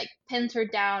 And then he like pins her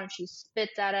down and she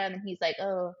spits at him, and he's like,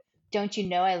 oh, don't you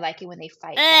know I like it when they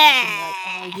fight back? And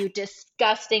you're like, oh, you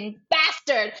disgusting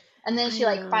bastard. And then she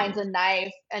like finds a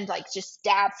knife and like just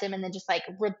stabs him, and then just like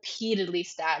repeatedly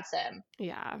stabs him.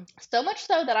 Yeah. So much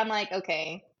so that I'm like,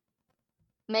 okay,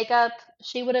 makeup,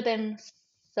 she would have been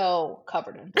so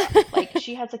covered in blood. Like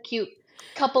she has a cute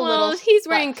couple little he's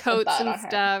wearing coats and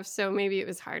stuff, so maybe it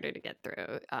was harder to get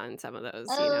through on some of those,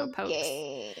 pokes.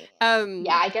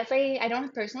 Yeah, I guess I don't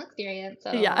have personal experience,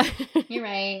 so you're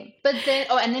right. But then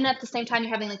and then at the same time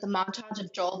you're having like the montage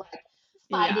of Joel like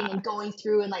fighting and going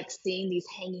through and like seeing these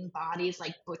hanging bodies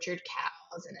like butchered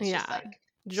cows, and it's just like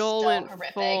Joel went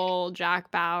full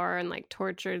Jack Bauer and like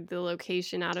tortured the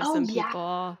location out of some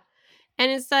people. And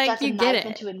it's like you get it.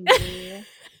 Into a knee.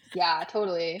 Yeah,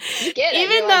 totally. You get it.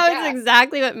 Even though it's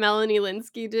exactly what Melanie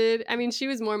Linsky did. I mean, she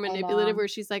was more manipulative, where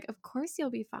she's like, of course you'll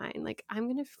be fine. Like, I'm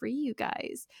going to free you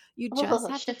guys. You just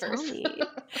have to tell me.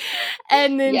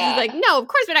 And then she's like, no, of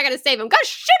course we're not going to save him. Go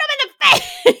shoot him in the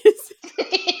face.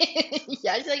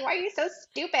 Yeah, she's like, why are you so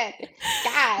stupid?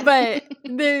 God. But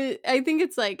I think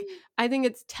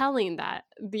it's telling that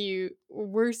the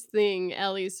worst thing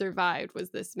Ellie survived was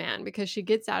this man, because she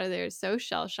gets out of there so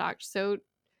shell-shocked, so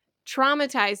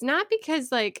traumatized, not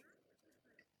because like,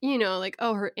 like,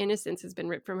 oh, her innocence has been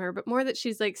ripped from her, but more that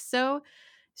she's like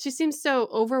she seems so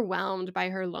overwhelmed by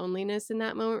her loneliness in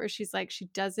that moment, where she's like, she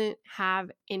doesn't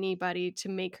have anybody to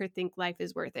make her think life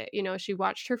is worth it. She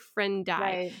watched her friend die.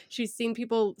 Right. She's seen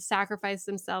people sacrifice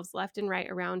themselves left and right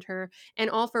around her, and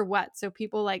all for what? So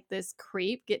people like this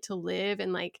creep get to live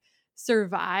and like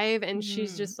survive, and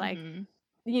she's just like,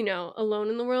 alone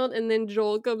in the world. And then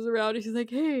Joel comes around and he's like,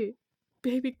 hey,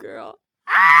 baby girl.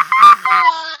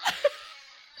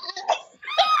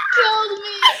 Killed me.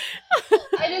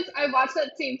 I watched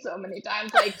that scene so many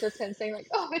times, like just him saying like,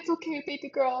 oh, it's okay, baby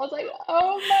girl. I was like,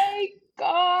 oh my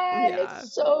god,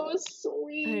 it's so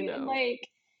sweet. And like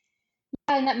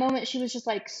in that moment she was just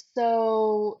like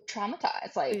so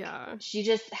traumatized. Like she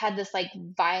just had this like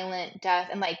violent death,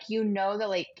 and like that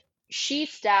like she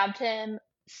stabbed him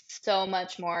so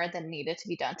much more than needed to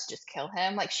be done to just kill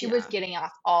him. Like she was getting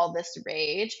off all this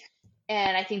rage,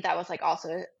 and I think that was like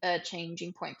also a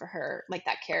changing point for her, like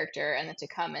that character, and then to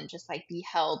come and just like be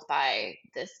held by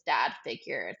this dad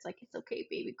figure. It's like, it's okay,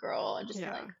 baby girl, and just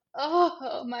like,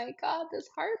 oh my god, this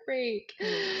heartbreak.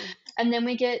 And then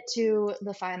we get to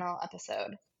the final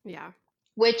episode,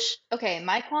 which, okay,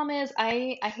 my qualm is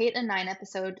I hate a 9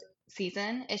 episode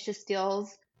season. It just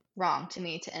feels wrong to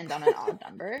me to end on an odd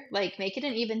number. Like, make it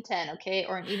an even 10, okay?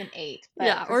 Or an even 8.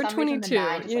 But for or some reason, the 22,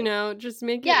 9 is like, just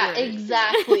make it yeah, work.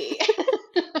 exactly.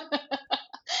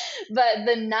 But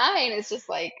the 9 is just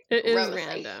like it gross. is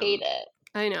random. I hate it.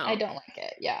 I know. I don't like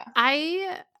it. Yeah.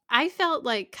 I felt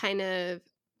like kind of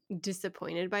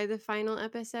disappointed by the final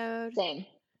episode. Same.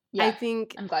 Yeah. I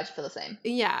think I'm glad you feel the same.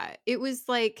 Yeah, it was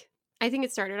like, I think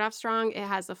it started off strong. It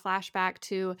has a flashback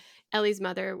to Ellie's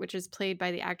mother, which is played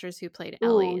by the actress who played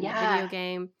Ellie in the video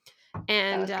game.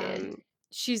 And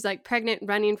she's like pregnant,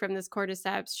 running from this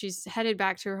cordyceps. She's headed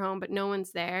back to her home, but no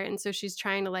one's there. And so she's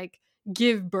trying to like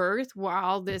give birth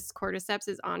while this cordyceps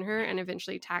is on her and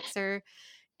eventually attacks her.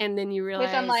 And then you realize...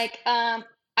 Which I'm like,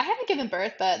 I haven't given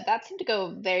birth, but that seemed to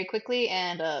go very quickly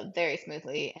and very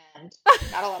smoothly and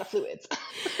not a lot of fluids.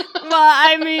 Well,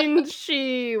 I mean,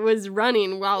 she was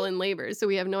running while in labor, so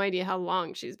we have no idea how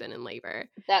long she's been in labor.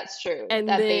 That's true. And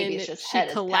that then baby's just she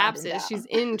collapses. She's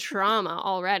in trauma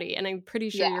already, and I'm pretty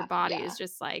sure your body is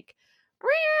just like...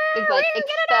 It's like,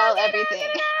 expel everything.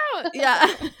 Yeah.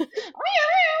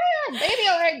 Baby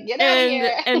alert, get out of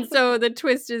here. And so the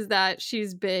twist is that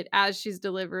she's bit as she's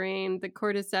delivering. The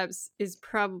cordyceps is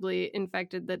probably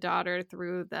infected the daughter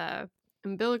through the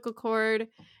umbilical cord.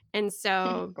 And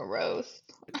so gross.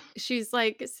 She's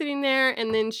like sitting there,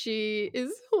 and then she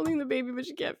is holding the baby, but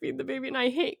she can't feed the baby. And I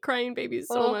hate crying babies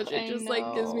so much. It just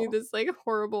like gives me this like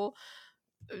horrible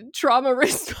trauma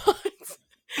response.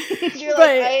 You're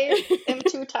like, I am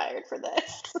too tired for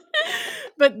this.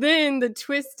 But then the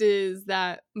twist is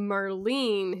that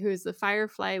Marlene, who's the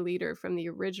Firefly leader from the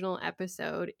original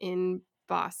episode in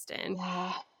Boston,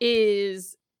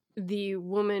 is the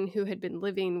woman who had been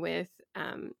living with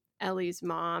Ellie's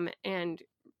mom and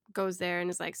goes there and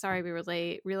is like, sorry, we were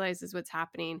late, realizes what's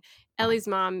happening. Ellie's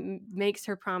mom makes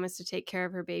her promise to take care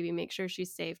of her baby, make sure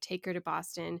she's safe, take her to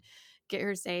Boston, get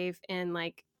her safe, and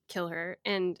like kill her.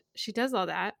 And she does all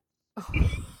that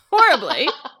horribly.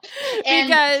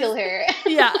 And kill her.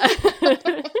 Yeah.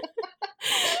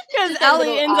 Because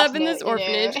Ellie ends up in this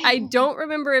orphanage. I don't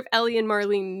remember if Ellie and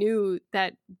Marlene knew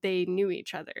that they knew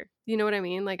each other. You know what I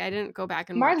mean? Like, I didn't go back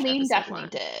and watch Marlene definitely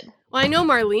did. Well, I know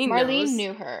Marlene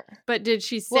knew her. But did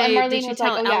she say... Well, and Marlene did she was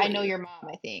tell like, oh, Ellie? yeah, I know your mom,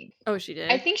 I think. Oh, she did?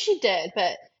 I think she did,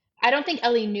 but I don't think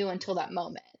Ellie knew until that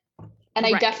moment. And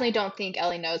I definitely don't think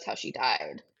Ellie knows how she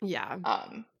died. Yeah.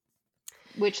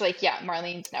 Which, like, yeah,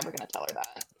 Marlene's never going to tell her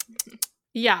that.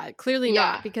 Yeah, clearly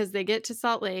not, because they get to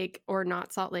Salt Lake, or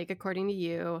not Salt Lake, according to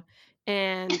you,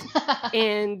 and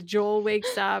Joel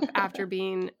wakes up after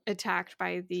being attacked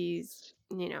by these,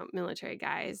 military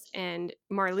guys, and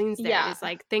Marlene's there. And is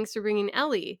like, thanks for bringing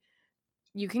Ellie.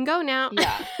 You can go now.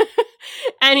 Yeah.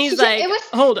 And he's like,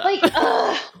 hold up. Like,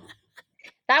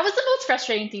 that was the most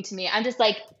frustrating thing to me. I'm just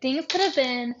like, things could have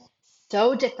been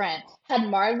so different had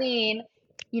Marlene,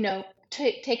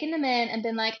 taken them in and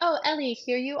been like, oh, Ellie,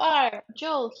 here you are.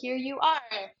 Joel, here you are.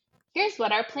 Here's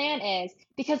what our plan is.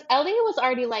 Because Ellie was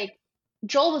already like,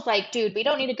 Joel was like, dude, we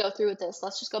don't need to go through with this.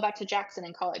 Let's just go back to Jackson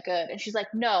and call it good. And she's like,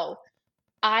 no,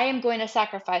 I am going to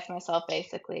sacrifice myself,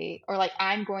 basically. Or like,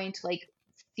 I'm going to like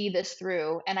see this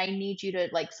through, and I need you to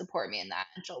like support me in that.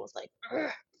 And Joel was like,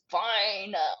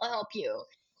 fine, I'll help you.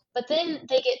 But then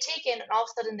they get taken, and all of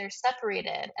a sudden they're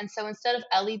separated. And so instead of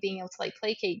Ellie being able to like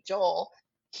placate Joel,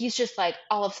 he's just like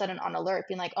all of a sudden on alert,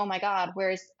 being like, oh my God,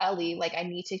 where's Ellie? Like, I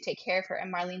need to take care of her.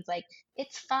 And Marlene's like,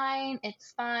 it's fine.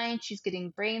 She's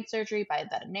getting brain surgery by a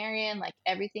veterinarian. Like,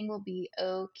 everything will be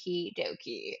okie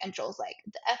dokie. And Joel's like,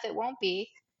 the F it won't be.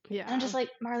 Yeah. And I'm just like,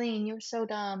 Marlene, you were so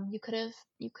dumb. You could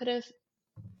have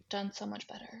done so much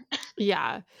better.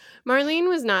 Yeah. Marlene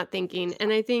was not thinking.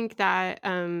 And I think that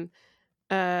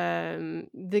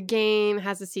the game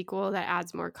has a sequel that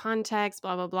adds more context,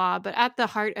 blah, blah, blah. But at the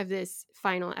heart of this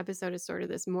final episode is sort of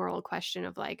this moral question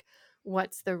of like,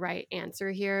 what's the right answer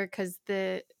here? Because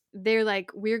they're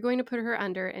like, we're going to put her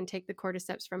under and take the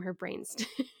cordyceps from her brains.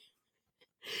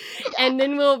 And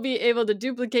then we'll be able to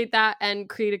duplicate that and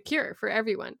create a cure for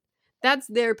everyone. That's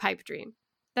their pipe dream.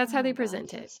 That's how they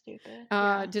present it.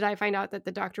 Stupid. Did I find out that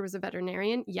the doctor was a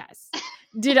veterinarian? Yes.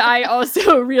 Did I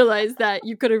also realize that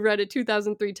you could have read a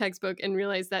 2003 textbook and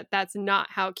realized that that's not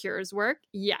how cures work?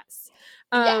 Yes.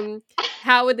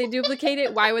 How would they duplicate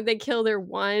it? Why would they kill their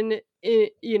one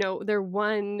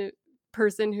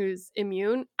person who's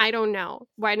immune? I don't know.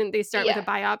 Why didn't they start with a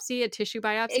biopsy, a tissue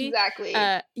biopsy? Exactly.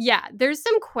 There's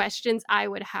some questions I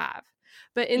would have.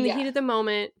 But in the heat of the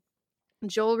moment,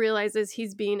 Joel realizes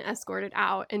he's being escorted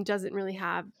out and doesn't really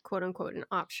have, quote unquote, an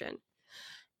option.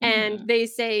 And they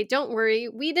say, don't worry,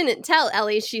 we didn't tell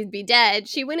Ellie she'd be dead.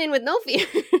 She went in with no fear.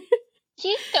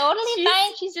 She's totally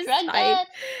fine. She's drugged up.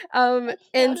 It's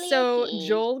And totally so okay.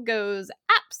 Joel goes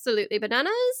absolutely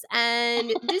bananas and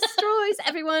destroys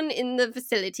everyone in the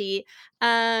facility.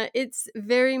 It's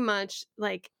very much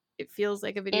like, it feels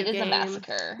like a video game. It is a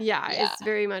massacre. Yeah, it's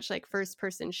very much like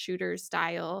first-person shooter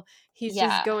style. He's just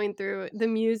Yeah. going through. The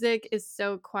music is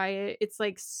so quiet. It's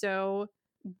like so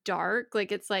dark.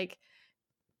 Like, it's like,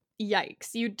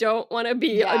 yikes, you don't want to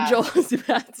be on Joel's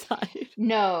bad side.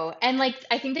 No. And like,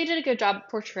 I think they did a good job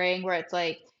portraying where it's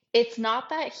like, it's not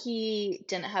that he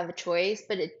didn't have a choice,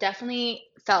 but it definitely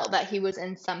felt that he was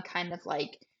in some kind of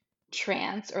like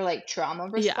trance or like trauma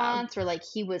response, or like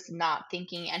he was not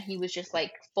thinking and he was just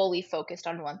like fully focused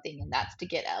on one thing, and that's to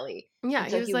get Ellie. Yeah,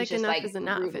 And so he was like, just enough like is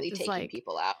enough. brutally It's just taking like,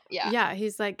 people out. Yeah. Yeah,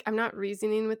 he's like, I'm not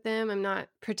reasoning with them. I'm not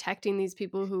protecting these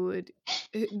people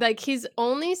like, he's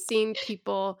only seen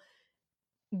people,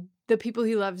 the people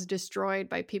he loves, destroyed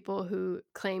by people who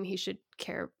claim he should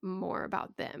care more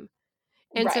about them.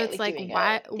 And so Right. it's Like like, doing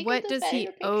why? take What this does he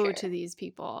bigger owe picture. to these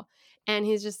people? And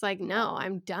he's just like, no,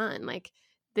 I'm done. Like,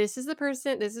 this is the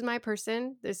person. This is my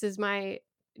person. This is my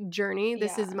journey.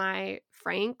 This is my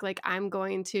Frank. Like, I'm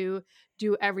going to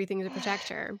do everything to protect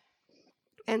her.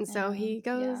 And so he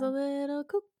goes a little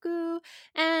cuckoo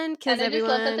and kills And I just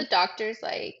love that the everyone. doctor's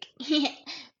like,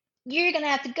 you're gonna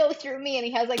have to go through me, and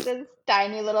he has like this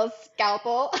tiny little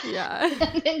scalpel. Yeah.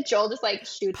 And then Joel just like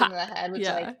shoots him in the head, which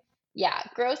Yeah.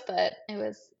 like, gross, but it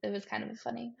was kind of a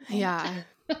funny moment. Yeah.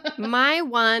 My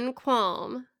one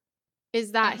qualm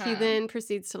is that he then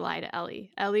proceeds to lie to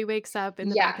Ellie. Ellie wakes up in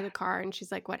the back of the car and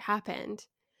she's like, what happened?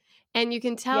 And you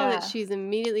can tell that she's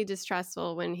immediately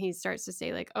distrustful when he starts to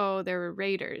say, like, oh, there were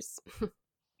raiders.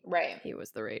 Right. He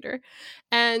was the raider.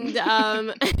 And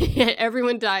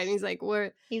everyone died. And he's like,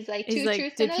 what? He's like, He's two like,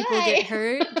 truths did and a people lie. get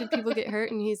hurt? Did people get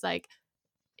hurt? And he's like,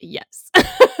 yes.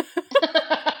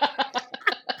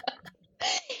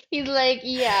 He's like,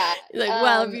 yeah. Like,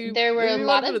 well, if there were a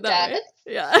lot of deaths.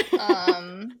 Yeah.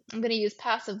 I'm gonna use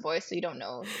passive voice so you don't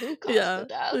know who caused the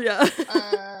death.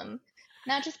 Yeah.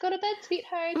 Now just go to bed,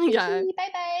 sweetheart. Yeah. Bye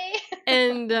bye.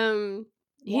 And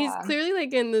he's clearly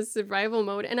like in the survival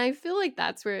mode, and I feel like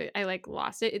that's where I like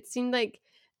lost it. It seemed like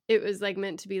it was like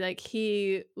meant to be like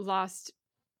he lost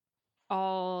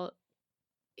all.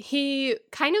 He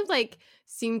kind of like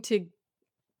seemed to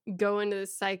go into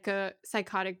this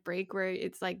psychotic break where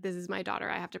it's like, this is my daughter,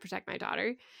 I have to protect my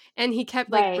daughter. And he kept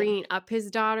like bringing up his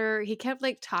daughter. He kept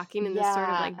like talking in this sort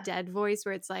of like dead voice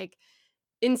where it's like,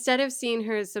 instead of seeing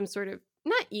her as some sort of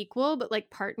not equal but like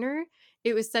partner,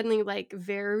 it was suddenly like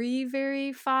very,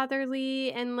 very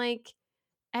fatherly. And like,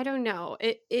 I don't know,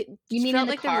 it You mean felt in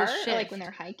the like there was car a or shift. like when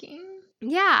they're hiking?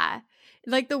 Yeah,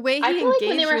 like the way I he feel like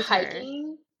when they engaged were with her.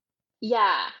 hiking,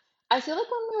 yeah. I feel like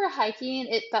when we were hiking,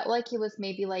 it felt like it was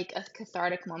maybe like a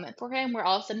cathartic moment for him where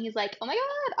all of a sudden he's like, oh my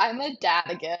God, I'm a dad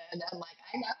again. And like,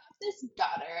 I now have this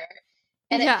daughter.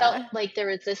 And it felt Yeah, like there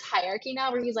was this hierarchy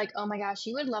now where he's like, oh my gosh,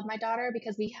 you would love my daughter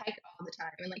because we hike all the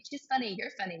time. And like, she's funny, you're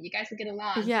funny, you guys would get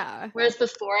along. yeah. Whereas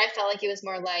before, I felt like it was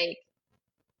more like,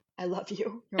 I love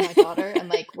you, you're my daughter. And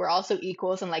like, we're also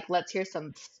equals. And like, let's hear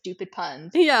some stupid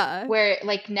puns. Yeah. Where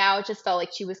like now it just felt like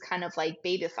she was kind of like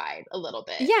babyfied a little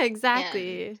bit. Yeah, And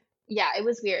exactly. yeah, it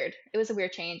was weird. It was a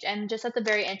weird change. And just at the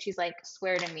very end, she's like,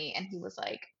 swear to me. And he was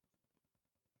like,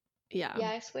 yeah,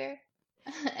 I swear.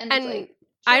 And it's And like,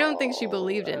 I don't think she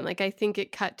believed him. Like, I think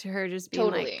it cut to her just being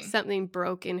like, totally. something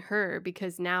broke in her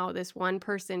because now this one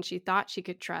person she thought she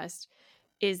could trust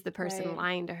is the person Right.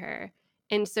 lying to her.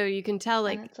 And so you can tell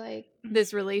And like it's like,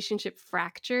 this relationship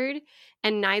fractured,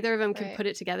 and neither of them can right. put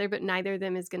it together, but neither of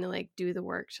them is going to like do the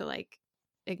work to like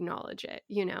acknowledge it,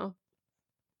 you know?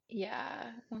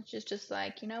 Yeah. Which is just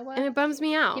like, you know And what? it bums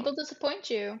me out. People disappoint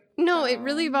you. No, So it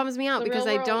really bums me out the because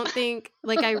real I world. don't think,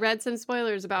 like, I read some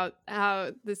spoilers about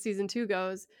how the season 2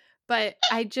 goes, but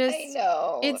I just, I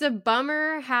know. it's a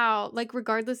bummer how, like,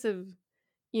 regardless of,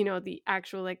 you know, the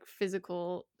actual, like,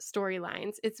 physical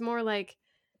storylines, it's more like,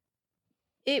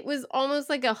 it was almost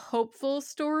like a hopeful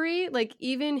story. Like,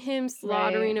 even him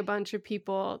slaughtering a Right. bunch of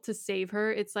people to save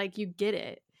her, it's like, you get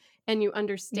it and you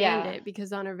understand Yeah. it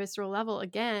because on a visceral level,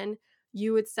 again,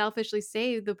 you would selfishly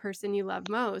save the person you love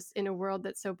most in a world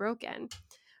that's so broken.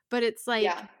 But it's like,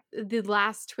 Yeah. the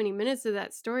last 20 minutes of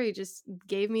that story just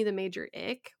gave me the major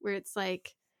ick where it's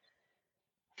like,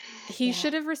 he Yeah.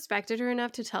 should have respected her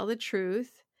enough to tell the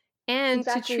truth and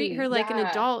to treat Exactly. her like an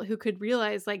Yeah. adult who could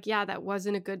realize, like, yeah, that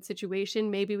wasn't a good situation.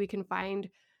 Maybe we can find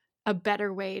a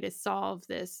better way to solve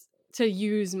this, to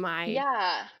use my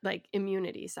Yeah. like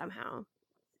immunity somehow.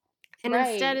 And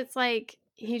instead Right. it's like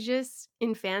he just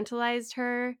infantilized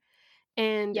her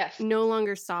and Yes. no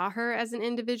longer saw her as an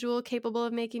individual capable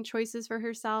of making choices for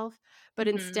herself, but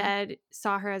instead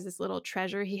saw her as this little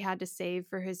treasure he had to save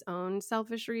for his own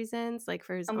selfish reasons, like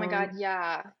for his Oh my own. God,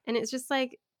 yeah. And it's just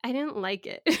like, I didn't like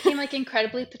it. Became like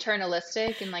incredibly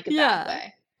paternalistic in like a bad Yeah.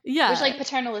 way. Which Yeah. like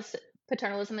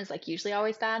paternalism is like usually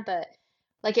always bad, but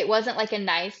like it wasn't like a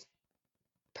nice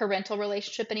parental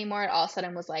relationship anymore. It all of a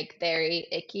sudden was like very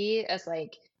icky, as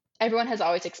like everyone has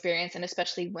always experienced, and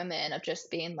especially women, of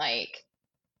just being like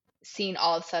seen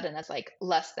all of a sudden as like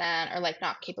less than, or like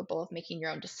not capable of making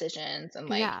your own decisions, and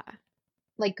Yeah.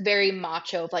 like very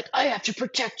macho of like, I have to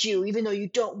protect you even though you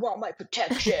don't want my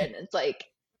protection. It's like,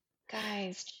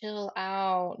 guys, chill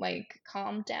out, like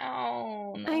calm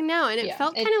down. I know, and it Yeah,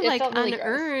 felt it, kind of it like felt really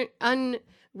gross.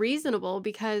 unreasonable,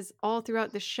 because all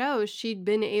throughout the show she'd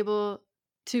been able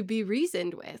to be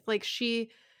reasoned with. Like she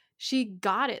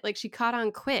got it. Like she caught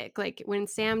on quick. Like when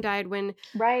Sam died, when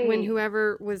Right,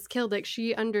 whoever was killed, like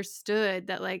she understood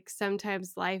that like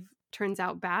sometimes life turns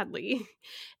out badly.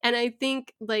 And I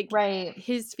think like right.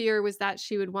 his fear was that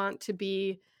she would want to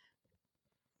be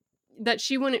that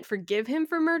she wouldn't forgive him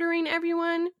for murdering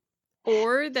everyone,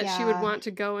 or that she would Yeah, want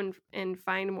to go and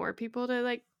find more people to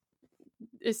like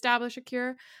establish a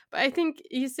cure. But I think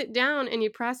you sit down and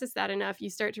you process that enough, you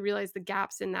start to realize the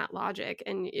gaps in that logic,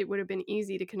 and it would have been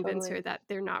easy to convince her totally. that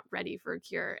they're not ready for a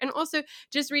cure. And also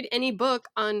just read any book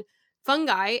on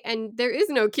fungi and there is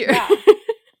no cure. Yeah,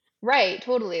 right,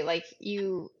 totally. Like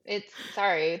it's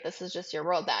sorry, this is just your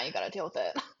world now. You got to deal with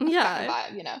it, kind of Yeah.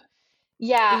 vibe, you know?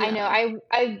 Yeah, I know.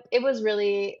 Yeah. It was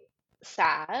really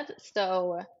sad.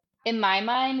 So in my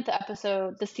mind,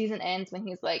 the season ends when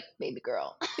he's like, baby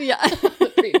girl, Yeah.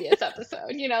 the previous episode,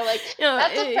 like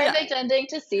that's a Yeah. perfect ending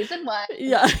to season one.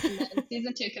 Yeah. And then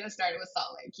season two could have started with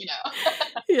Salt Lake.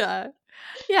 Yeah.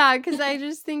 Yeah, because I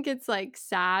just think it's like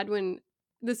sad when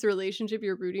this relationship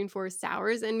you're rooting for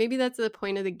sours, and maybe that's the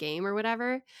point of the game or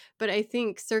whatever. But I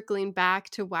think circling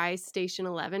back to why Station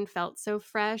 11 felt so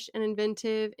fresh and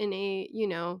inventive in a,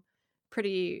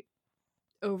 pretty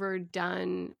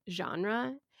overdone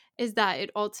genre is that it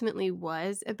ultimately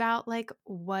was about like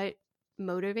what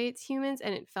motivates humans,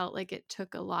 and it felt like it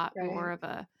took a lot more Right. of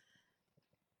a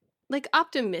like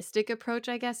optimistic approach,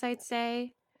 I guess I'd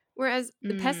say. Whereas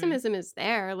the Mm, pessimism is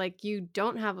there, like you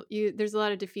don't have there's a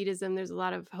lot of defeatism, there's a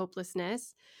lot of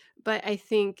hopelessness. But I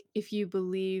think if you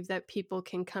believe that people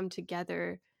can come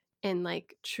together and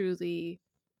like truly,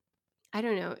 I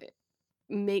don't know,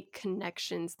 make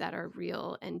connections that are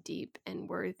real and deep and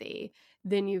worthy,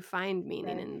 then you find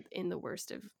meaning right. in the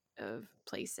worst of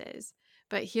places.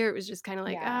 But here it was just kind of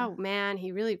like, Yeah. oh man,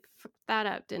 he really fucked that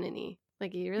up, didn't he?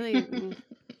 Like he really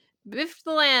biffed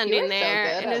the You were landing so there,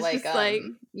 good and at it's like just like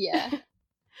yeah.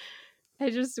 I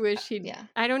just wish he'd. Yeah.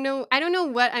 I don't know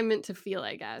what I meant to feel.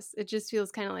 I guess it just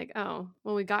feels kind of like, oh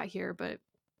well, we got here, but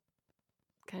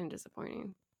kind of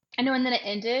disappointing. I know, and then it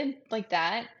ended like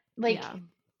that. Yeah. Like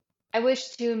I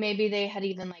wish too maybe they had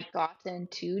even like gotten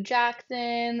to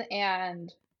Jackson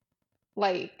and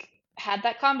like had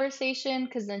that conversation,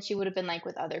 because then she would have been like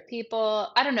with other people.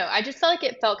 I don't know. I just felt like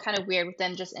it felt kind of weird with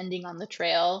them just ending on the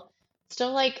trail,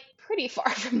 still like pretty far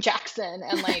from Jackson,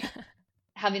 and like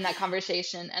having that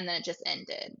conversation, and then it just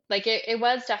ended. Like it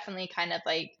was definitely kind of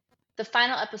like the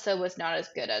final episode was not as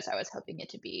good as I was hoping it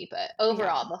to be, but Yeah.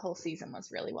 overall the whole season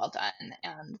was really well done,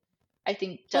 and I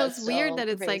think Well, does it's weird still that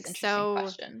it's raise like interesting so.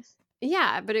 questions.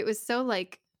 Yeah, but it was so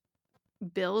like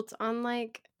built on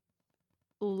like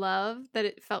love that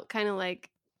it felt kind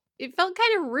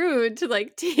of rude to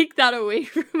like take that away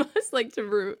from us, like to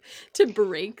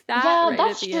break that Yeah, right at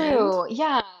that's the end, true.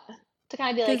 Yeah. To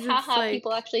kind of be like, because it's haha,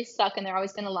 people like actually suck and they're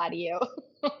always going to lie to you.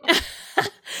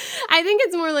 I think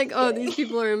it's more like, Just oh, kidding. these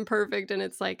people are imperfect and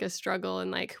it's like a struggle, and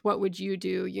like, what would you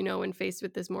do, when faced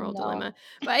with this moral dilemma? No.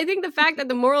 But I think the fact that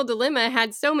the moral dilemma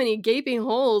had so many gaping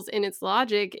holes in its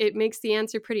logic, it makes the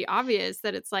answer pretty obvious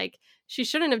that it's like, she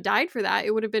shouldn't have died for that.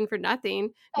 It would have been for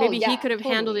nothing. Oh, Maybe he yeah, could have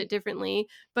handled it totally. differently,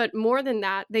 but more than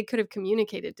that, they could have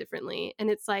communicated differently. And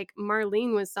it's like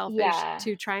Marlene was selfish Yeah.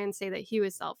 to try and say that he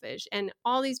was selfish. And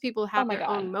all these people Oh have my their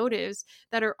own God. motives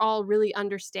that are all really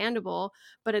understandable,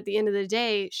 but at the end of the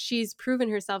day, she's proven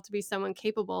herself to be someone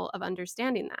capable of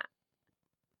understanding that.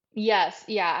 Yes.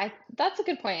 Yeah. That's a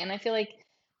good point. And I feel like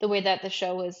the way that the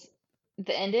show was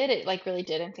the ended, it like really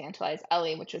did infantilize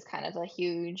Ellie, which was kind of a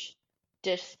huge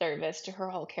disservice to her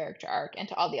whole character arc and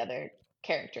to all the other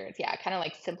characters. Yeah. Kind of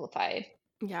like simplified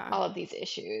Yeah. all of these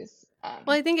issues.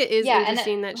 Well, I think it is Yeah. And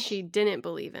interesting that she didn't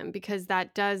believe him, because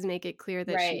that does make it clear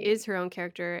that she right. is her own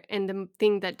character. And the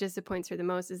thing that disappoints her the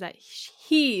most is that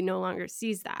he no longer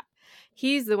sees that.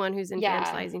 he's the one who's Yeah.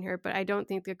 infantilizing her, but I don't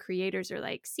think the creators are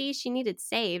like, see, she needed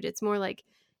saved. It's more like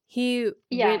he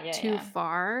Yeah, went too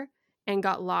far and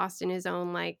got lost in his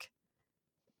own like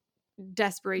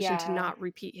desperation to not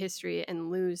repeat history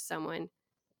and lose someone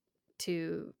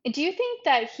to. Do you think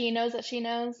that he knows that she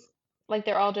knows? Like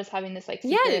they're all just having this like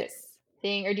secret Yes.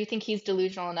 thing, or do you think he's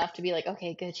delusional enough to be like,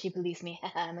 okay, good, she believes me.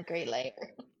 I'm a great liar.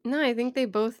 No, I think they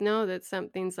both know that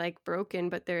something's like broken,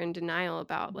 but they're in denial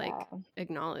about like Yeah.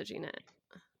 acknowledging it.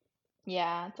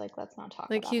 Yeah, it's like, let's not talk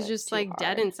Like about he's it just too like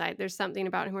dead hard. inside. There's something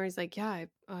about him where he's like, yeah,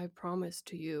 I promised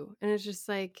to you. And it's just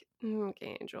like,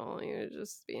 okay, Angel, you're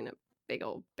just being a big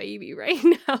old baby right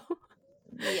now.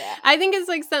 Yeah. I think it's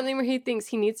like something where he thinks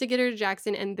he needs to get her to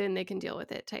Jackson and then they can deal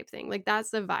with it type thing. Like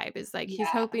that's the vibe, is like he's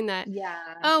hoping that,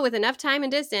 oh, with enough time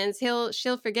and distance,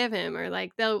 she'll forgive him, or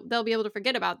like they'll be able to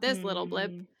forget about this little blip.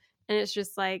 And it's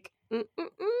just like,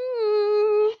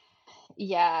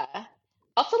 Yeah.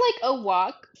 Also, like a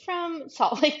walk from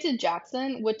Salt Lake to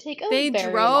Jackson would take a they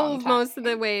very long drove time. most of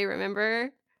the way,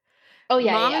 remember? Oh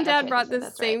yeah, Mom yeah, and that's Dad right, brought the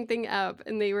that's same thing up,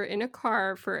 and they were in a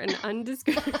car for an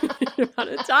undiscriminated amount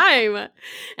of time.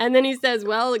 And then he says,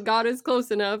 well, it got us close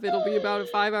enough. It'll be about a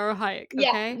 5-hour hike,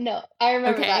 okay? Yeah, no, I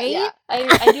remember that, Okay? yeah.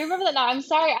 I do remember that now. I'm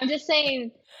sorry, I'm just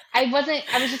saying, I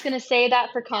was just gonna say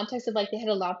that for context of like they had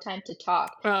a lot of time to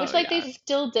talk, which Oh, like yeah. they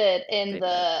still did They did.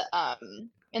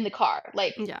 In the car.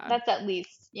 Like Yeah. that's at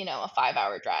least, a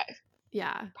 5-hour drive.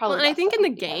 Yeah. Probably Well, and I less think so, in the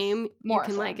because game, you more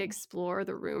can like fun. explore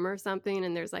the room or something,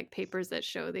 and there's like papers that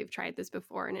show they've tried this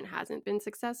before and it hasn't been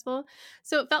successful.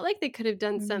 So it felt like they could have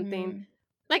done something.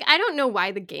 Like, I don't know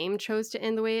why the game chose to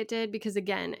end the way it did, because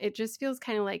again, it just feels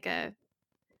kind of like a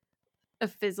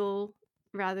fizzle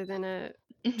rather than a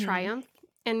triumph.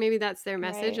 And maybe that's their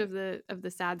message of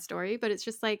the sad story, but it's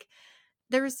just like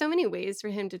there were so many ways for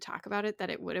him to talk about it that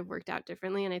it would have worked out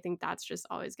differently, and I think that's just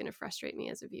always going to frustrate me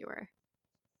as a viewer.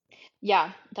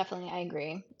 Yeah, definitely, I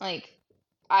agree. Like,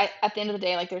 at the end of the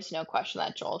day, like, there's no question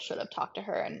that Joel should have talked to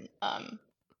her and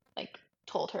like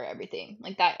told her everything.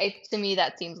 Like that, to me,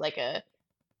 that seems like a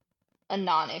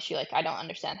non-issue. Like, I don't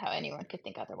understand how anyone could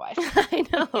think otherwise. I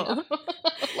know.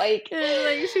 Like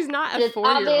she's not a just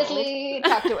 4-year-old. obviously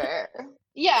talk to her.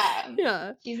 Yeah.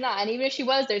 Yeah. She's not. And even if she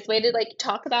was, there's a way to like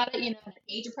talk about it, in an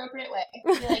age appropriate way.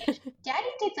 Be like, Daddy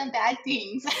did some bad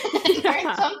things and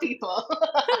hurt some people.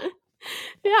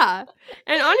 Yeah.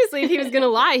 And honestly, if he was going to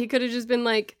lie, he could have just been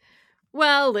like,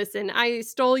 well, listen, I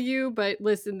stole you, but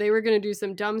listen, they were going to do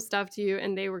some dumb stuff to you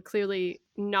and they were clearly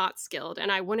not skilled.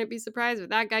 And I wouldn't be surprised if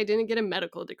that guy didn't get a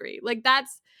medical degree. Like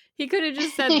he could have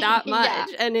just said that much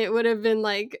and it would have been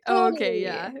like, oh, okay,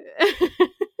 yeah.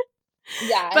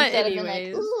 Yeah, but instead anyways.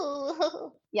 Of been like,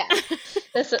 ooh. Yeah.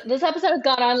 This episode has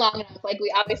gone on long enough. Like,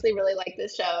 we obviously really like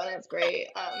this show and it's great.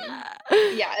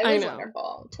 Yeah, it was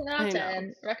wonderful. 10 out of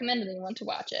 10. Recommend anyone to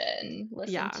watch it and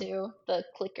listen to the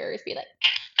clickers be like,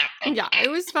 yeah, it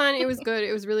was fun. It was good.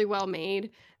 It was really well made.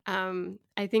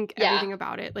 I think everything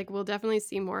about it, like, we'll definitely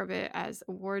see more of it as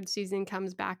award season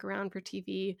comes back around for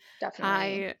TV.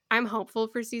 Definitely. I'm hopeful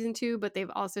for season 2, but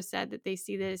they've also said that they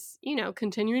see this,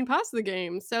 continuing past the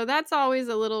game. So that's always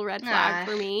a little red flag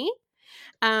for me.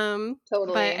 Totally.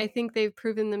 But I think they've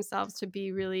proven themselves to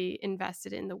be really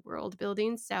invested in the world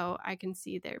building. So I can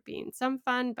see there being some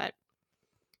fun, but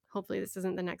hopefully this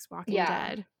isn't the next Walking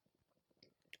Dead.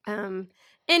 In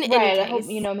any case, I hope,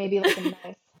 maybe like a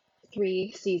nice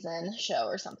 3-season show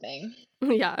or something.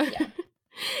 Yeah.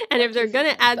 And if they're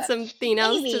gonna add something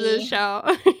else to the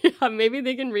show, maybe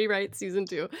they can rewrite season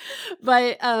 2.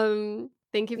 But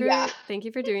thank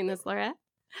you for doing this, Laura.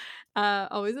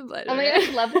 Always a pleasure. Oh my gosh,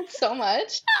 I love it so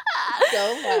much.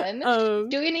 So fun.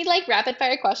 Do we need like rapid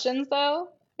fire questions though?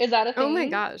 Is that a thing? Oh my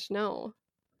gosh, no.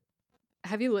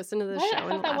 Have you listened to the show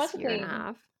in the last year and a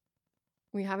half?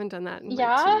 We haven't done that in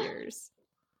like 2 years.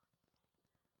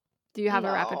 Do you have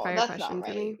a rapid fire question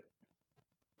for me?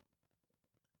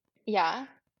 Yeah.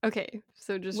 Okay,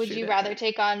 so just would you rather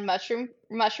take on mushroom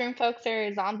folks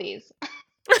or zombies?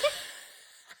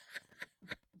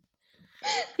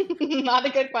 Not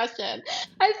a good question.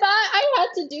 I thought I had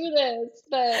to do this,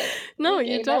 but no,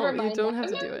 you don't. You don't have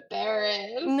to do it.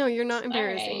 Embarrassed. No, you're not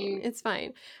embarrassing. Right. It's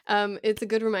fine. It's a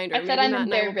good reminder. I said I'm Matt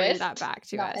embarrassed. And I will bring that back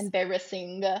to not us.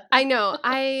 Embarrassing. I know.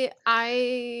 I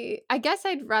guess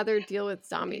I'd rather deal with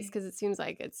zombies because it seems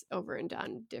like it's over and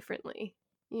done differently.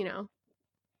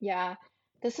 Yeah.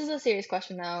 This is a serious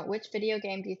question though. Which video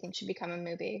game do you think should become a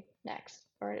movie next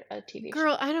or a TV show?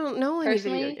 Girl, I don't know any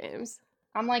video games.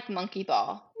 I'm like Monkey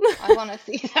Ball. I want to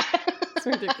see that. It's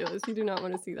ridiculous. You do not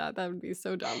want to see that. That would be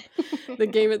so dumb. The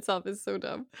game itself is so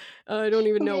dumb. I don't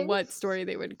even know what story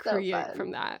they would create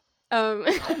from that.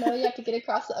 I don't know. You have to get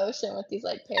across the ocean with these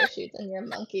like parachutes, and you're a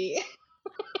monkey.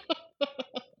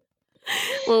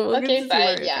 Well, we'll get Okay, to see fine.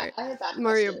 Mario Yeah, Kart. I have bad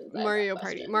Mario questions.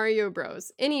 Party. Mario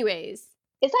Bros. Anyways,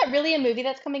 Is that really a movie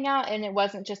that's coming out, and it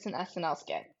wasn't just an SNL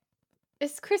skit?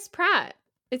 it's Chris Pratt.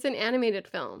 It's an animated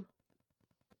film.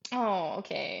 Oh,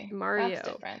 okay. Mario. That's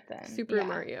different then. Super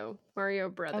Mario. Mario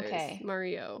Brothers. Okay.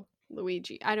 Mario.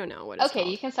 Luigi. I don't know what it's called.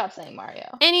 Okay, you can stop saying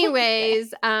Mario.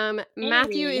 Anyways,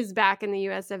 Matthew is back in the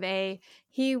US of A.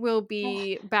 He will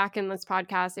be back in this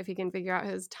podcast if he can figure out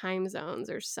his time zones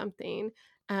or something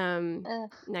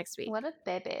next week. What a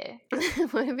baby.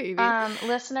 What a baby.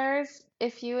 Listeners,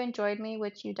 if you enjoyed me,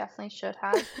 which you definitely should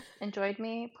have enjoyed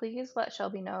me, please let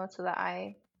Shelby know so that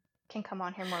I can come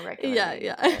on here more regularly.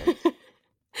 Yeah.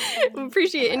 We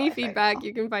appreciate any feedback. Right,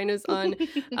 you can find us on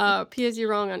PSU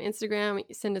Wrong on Instagram.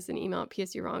 Send us an email at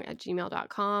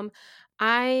pswrong@gmail.com.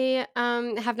 I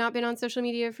have not been on social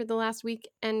media for the last week,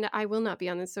 and I will not be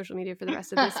on this social media for the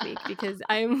rest of this week because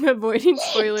I'm avoiding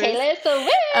spoilers of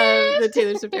the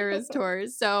Taylor Swift Eras tour.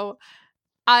 So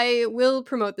I will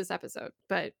promote this episode,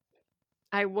 but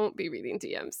I won't be reading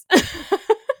DMs.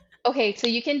 Okay, so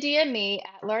you can DM me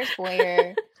at Lars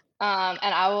Boyer. And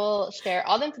I will share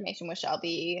all the information with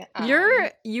Shelby.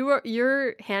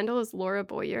 Your handle is Laura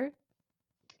Boyer?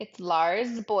 It's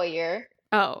Lars Boyer.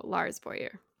 Oh, Lars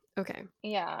Boyer. Okay.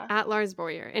 Yeah. At Lars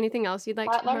Boyer. Anything else you'd like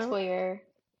to promote? At Lars Boyer.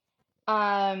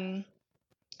 I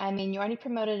mean, you already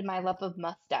promoted my love of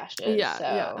mustaches.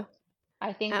 Yeah.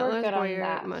 I think we're Lars good Boyer, on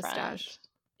that mustache. Front.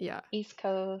 Yeah. East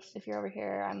Coast. If you're over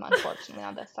here, I'm unfortunately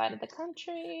on this side of the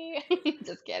country.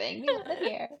 Just kidding. We love it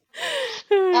here.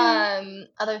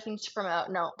 Other things to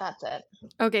promote? No, that's it.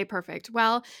 Okay, perfect.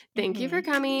 Well, thank you for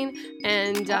coming.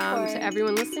 And to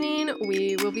everyone listening,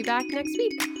 we will be back next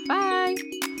week. Bye.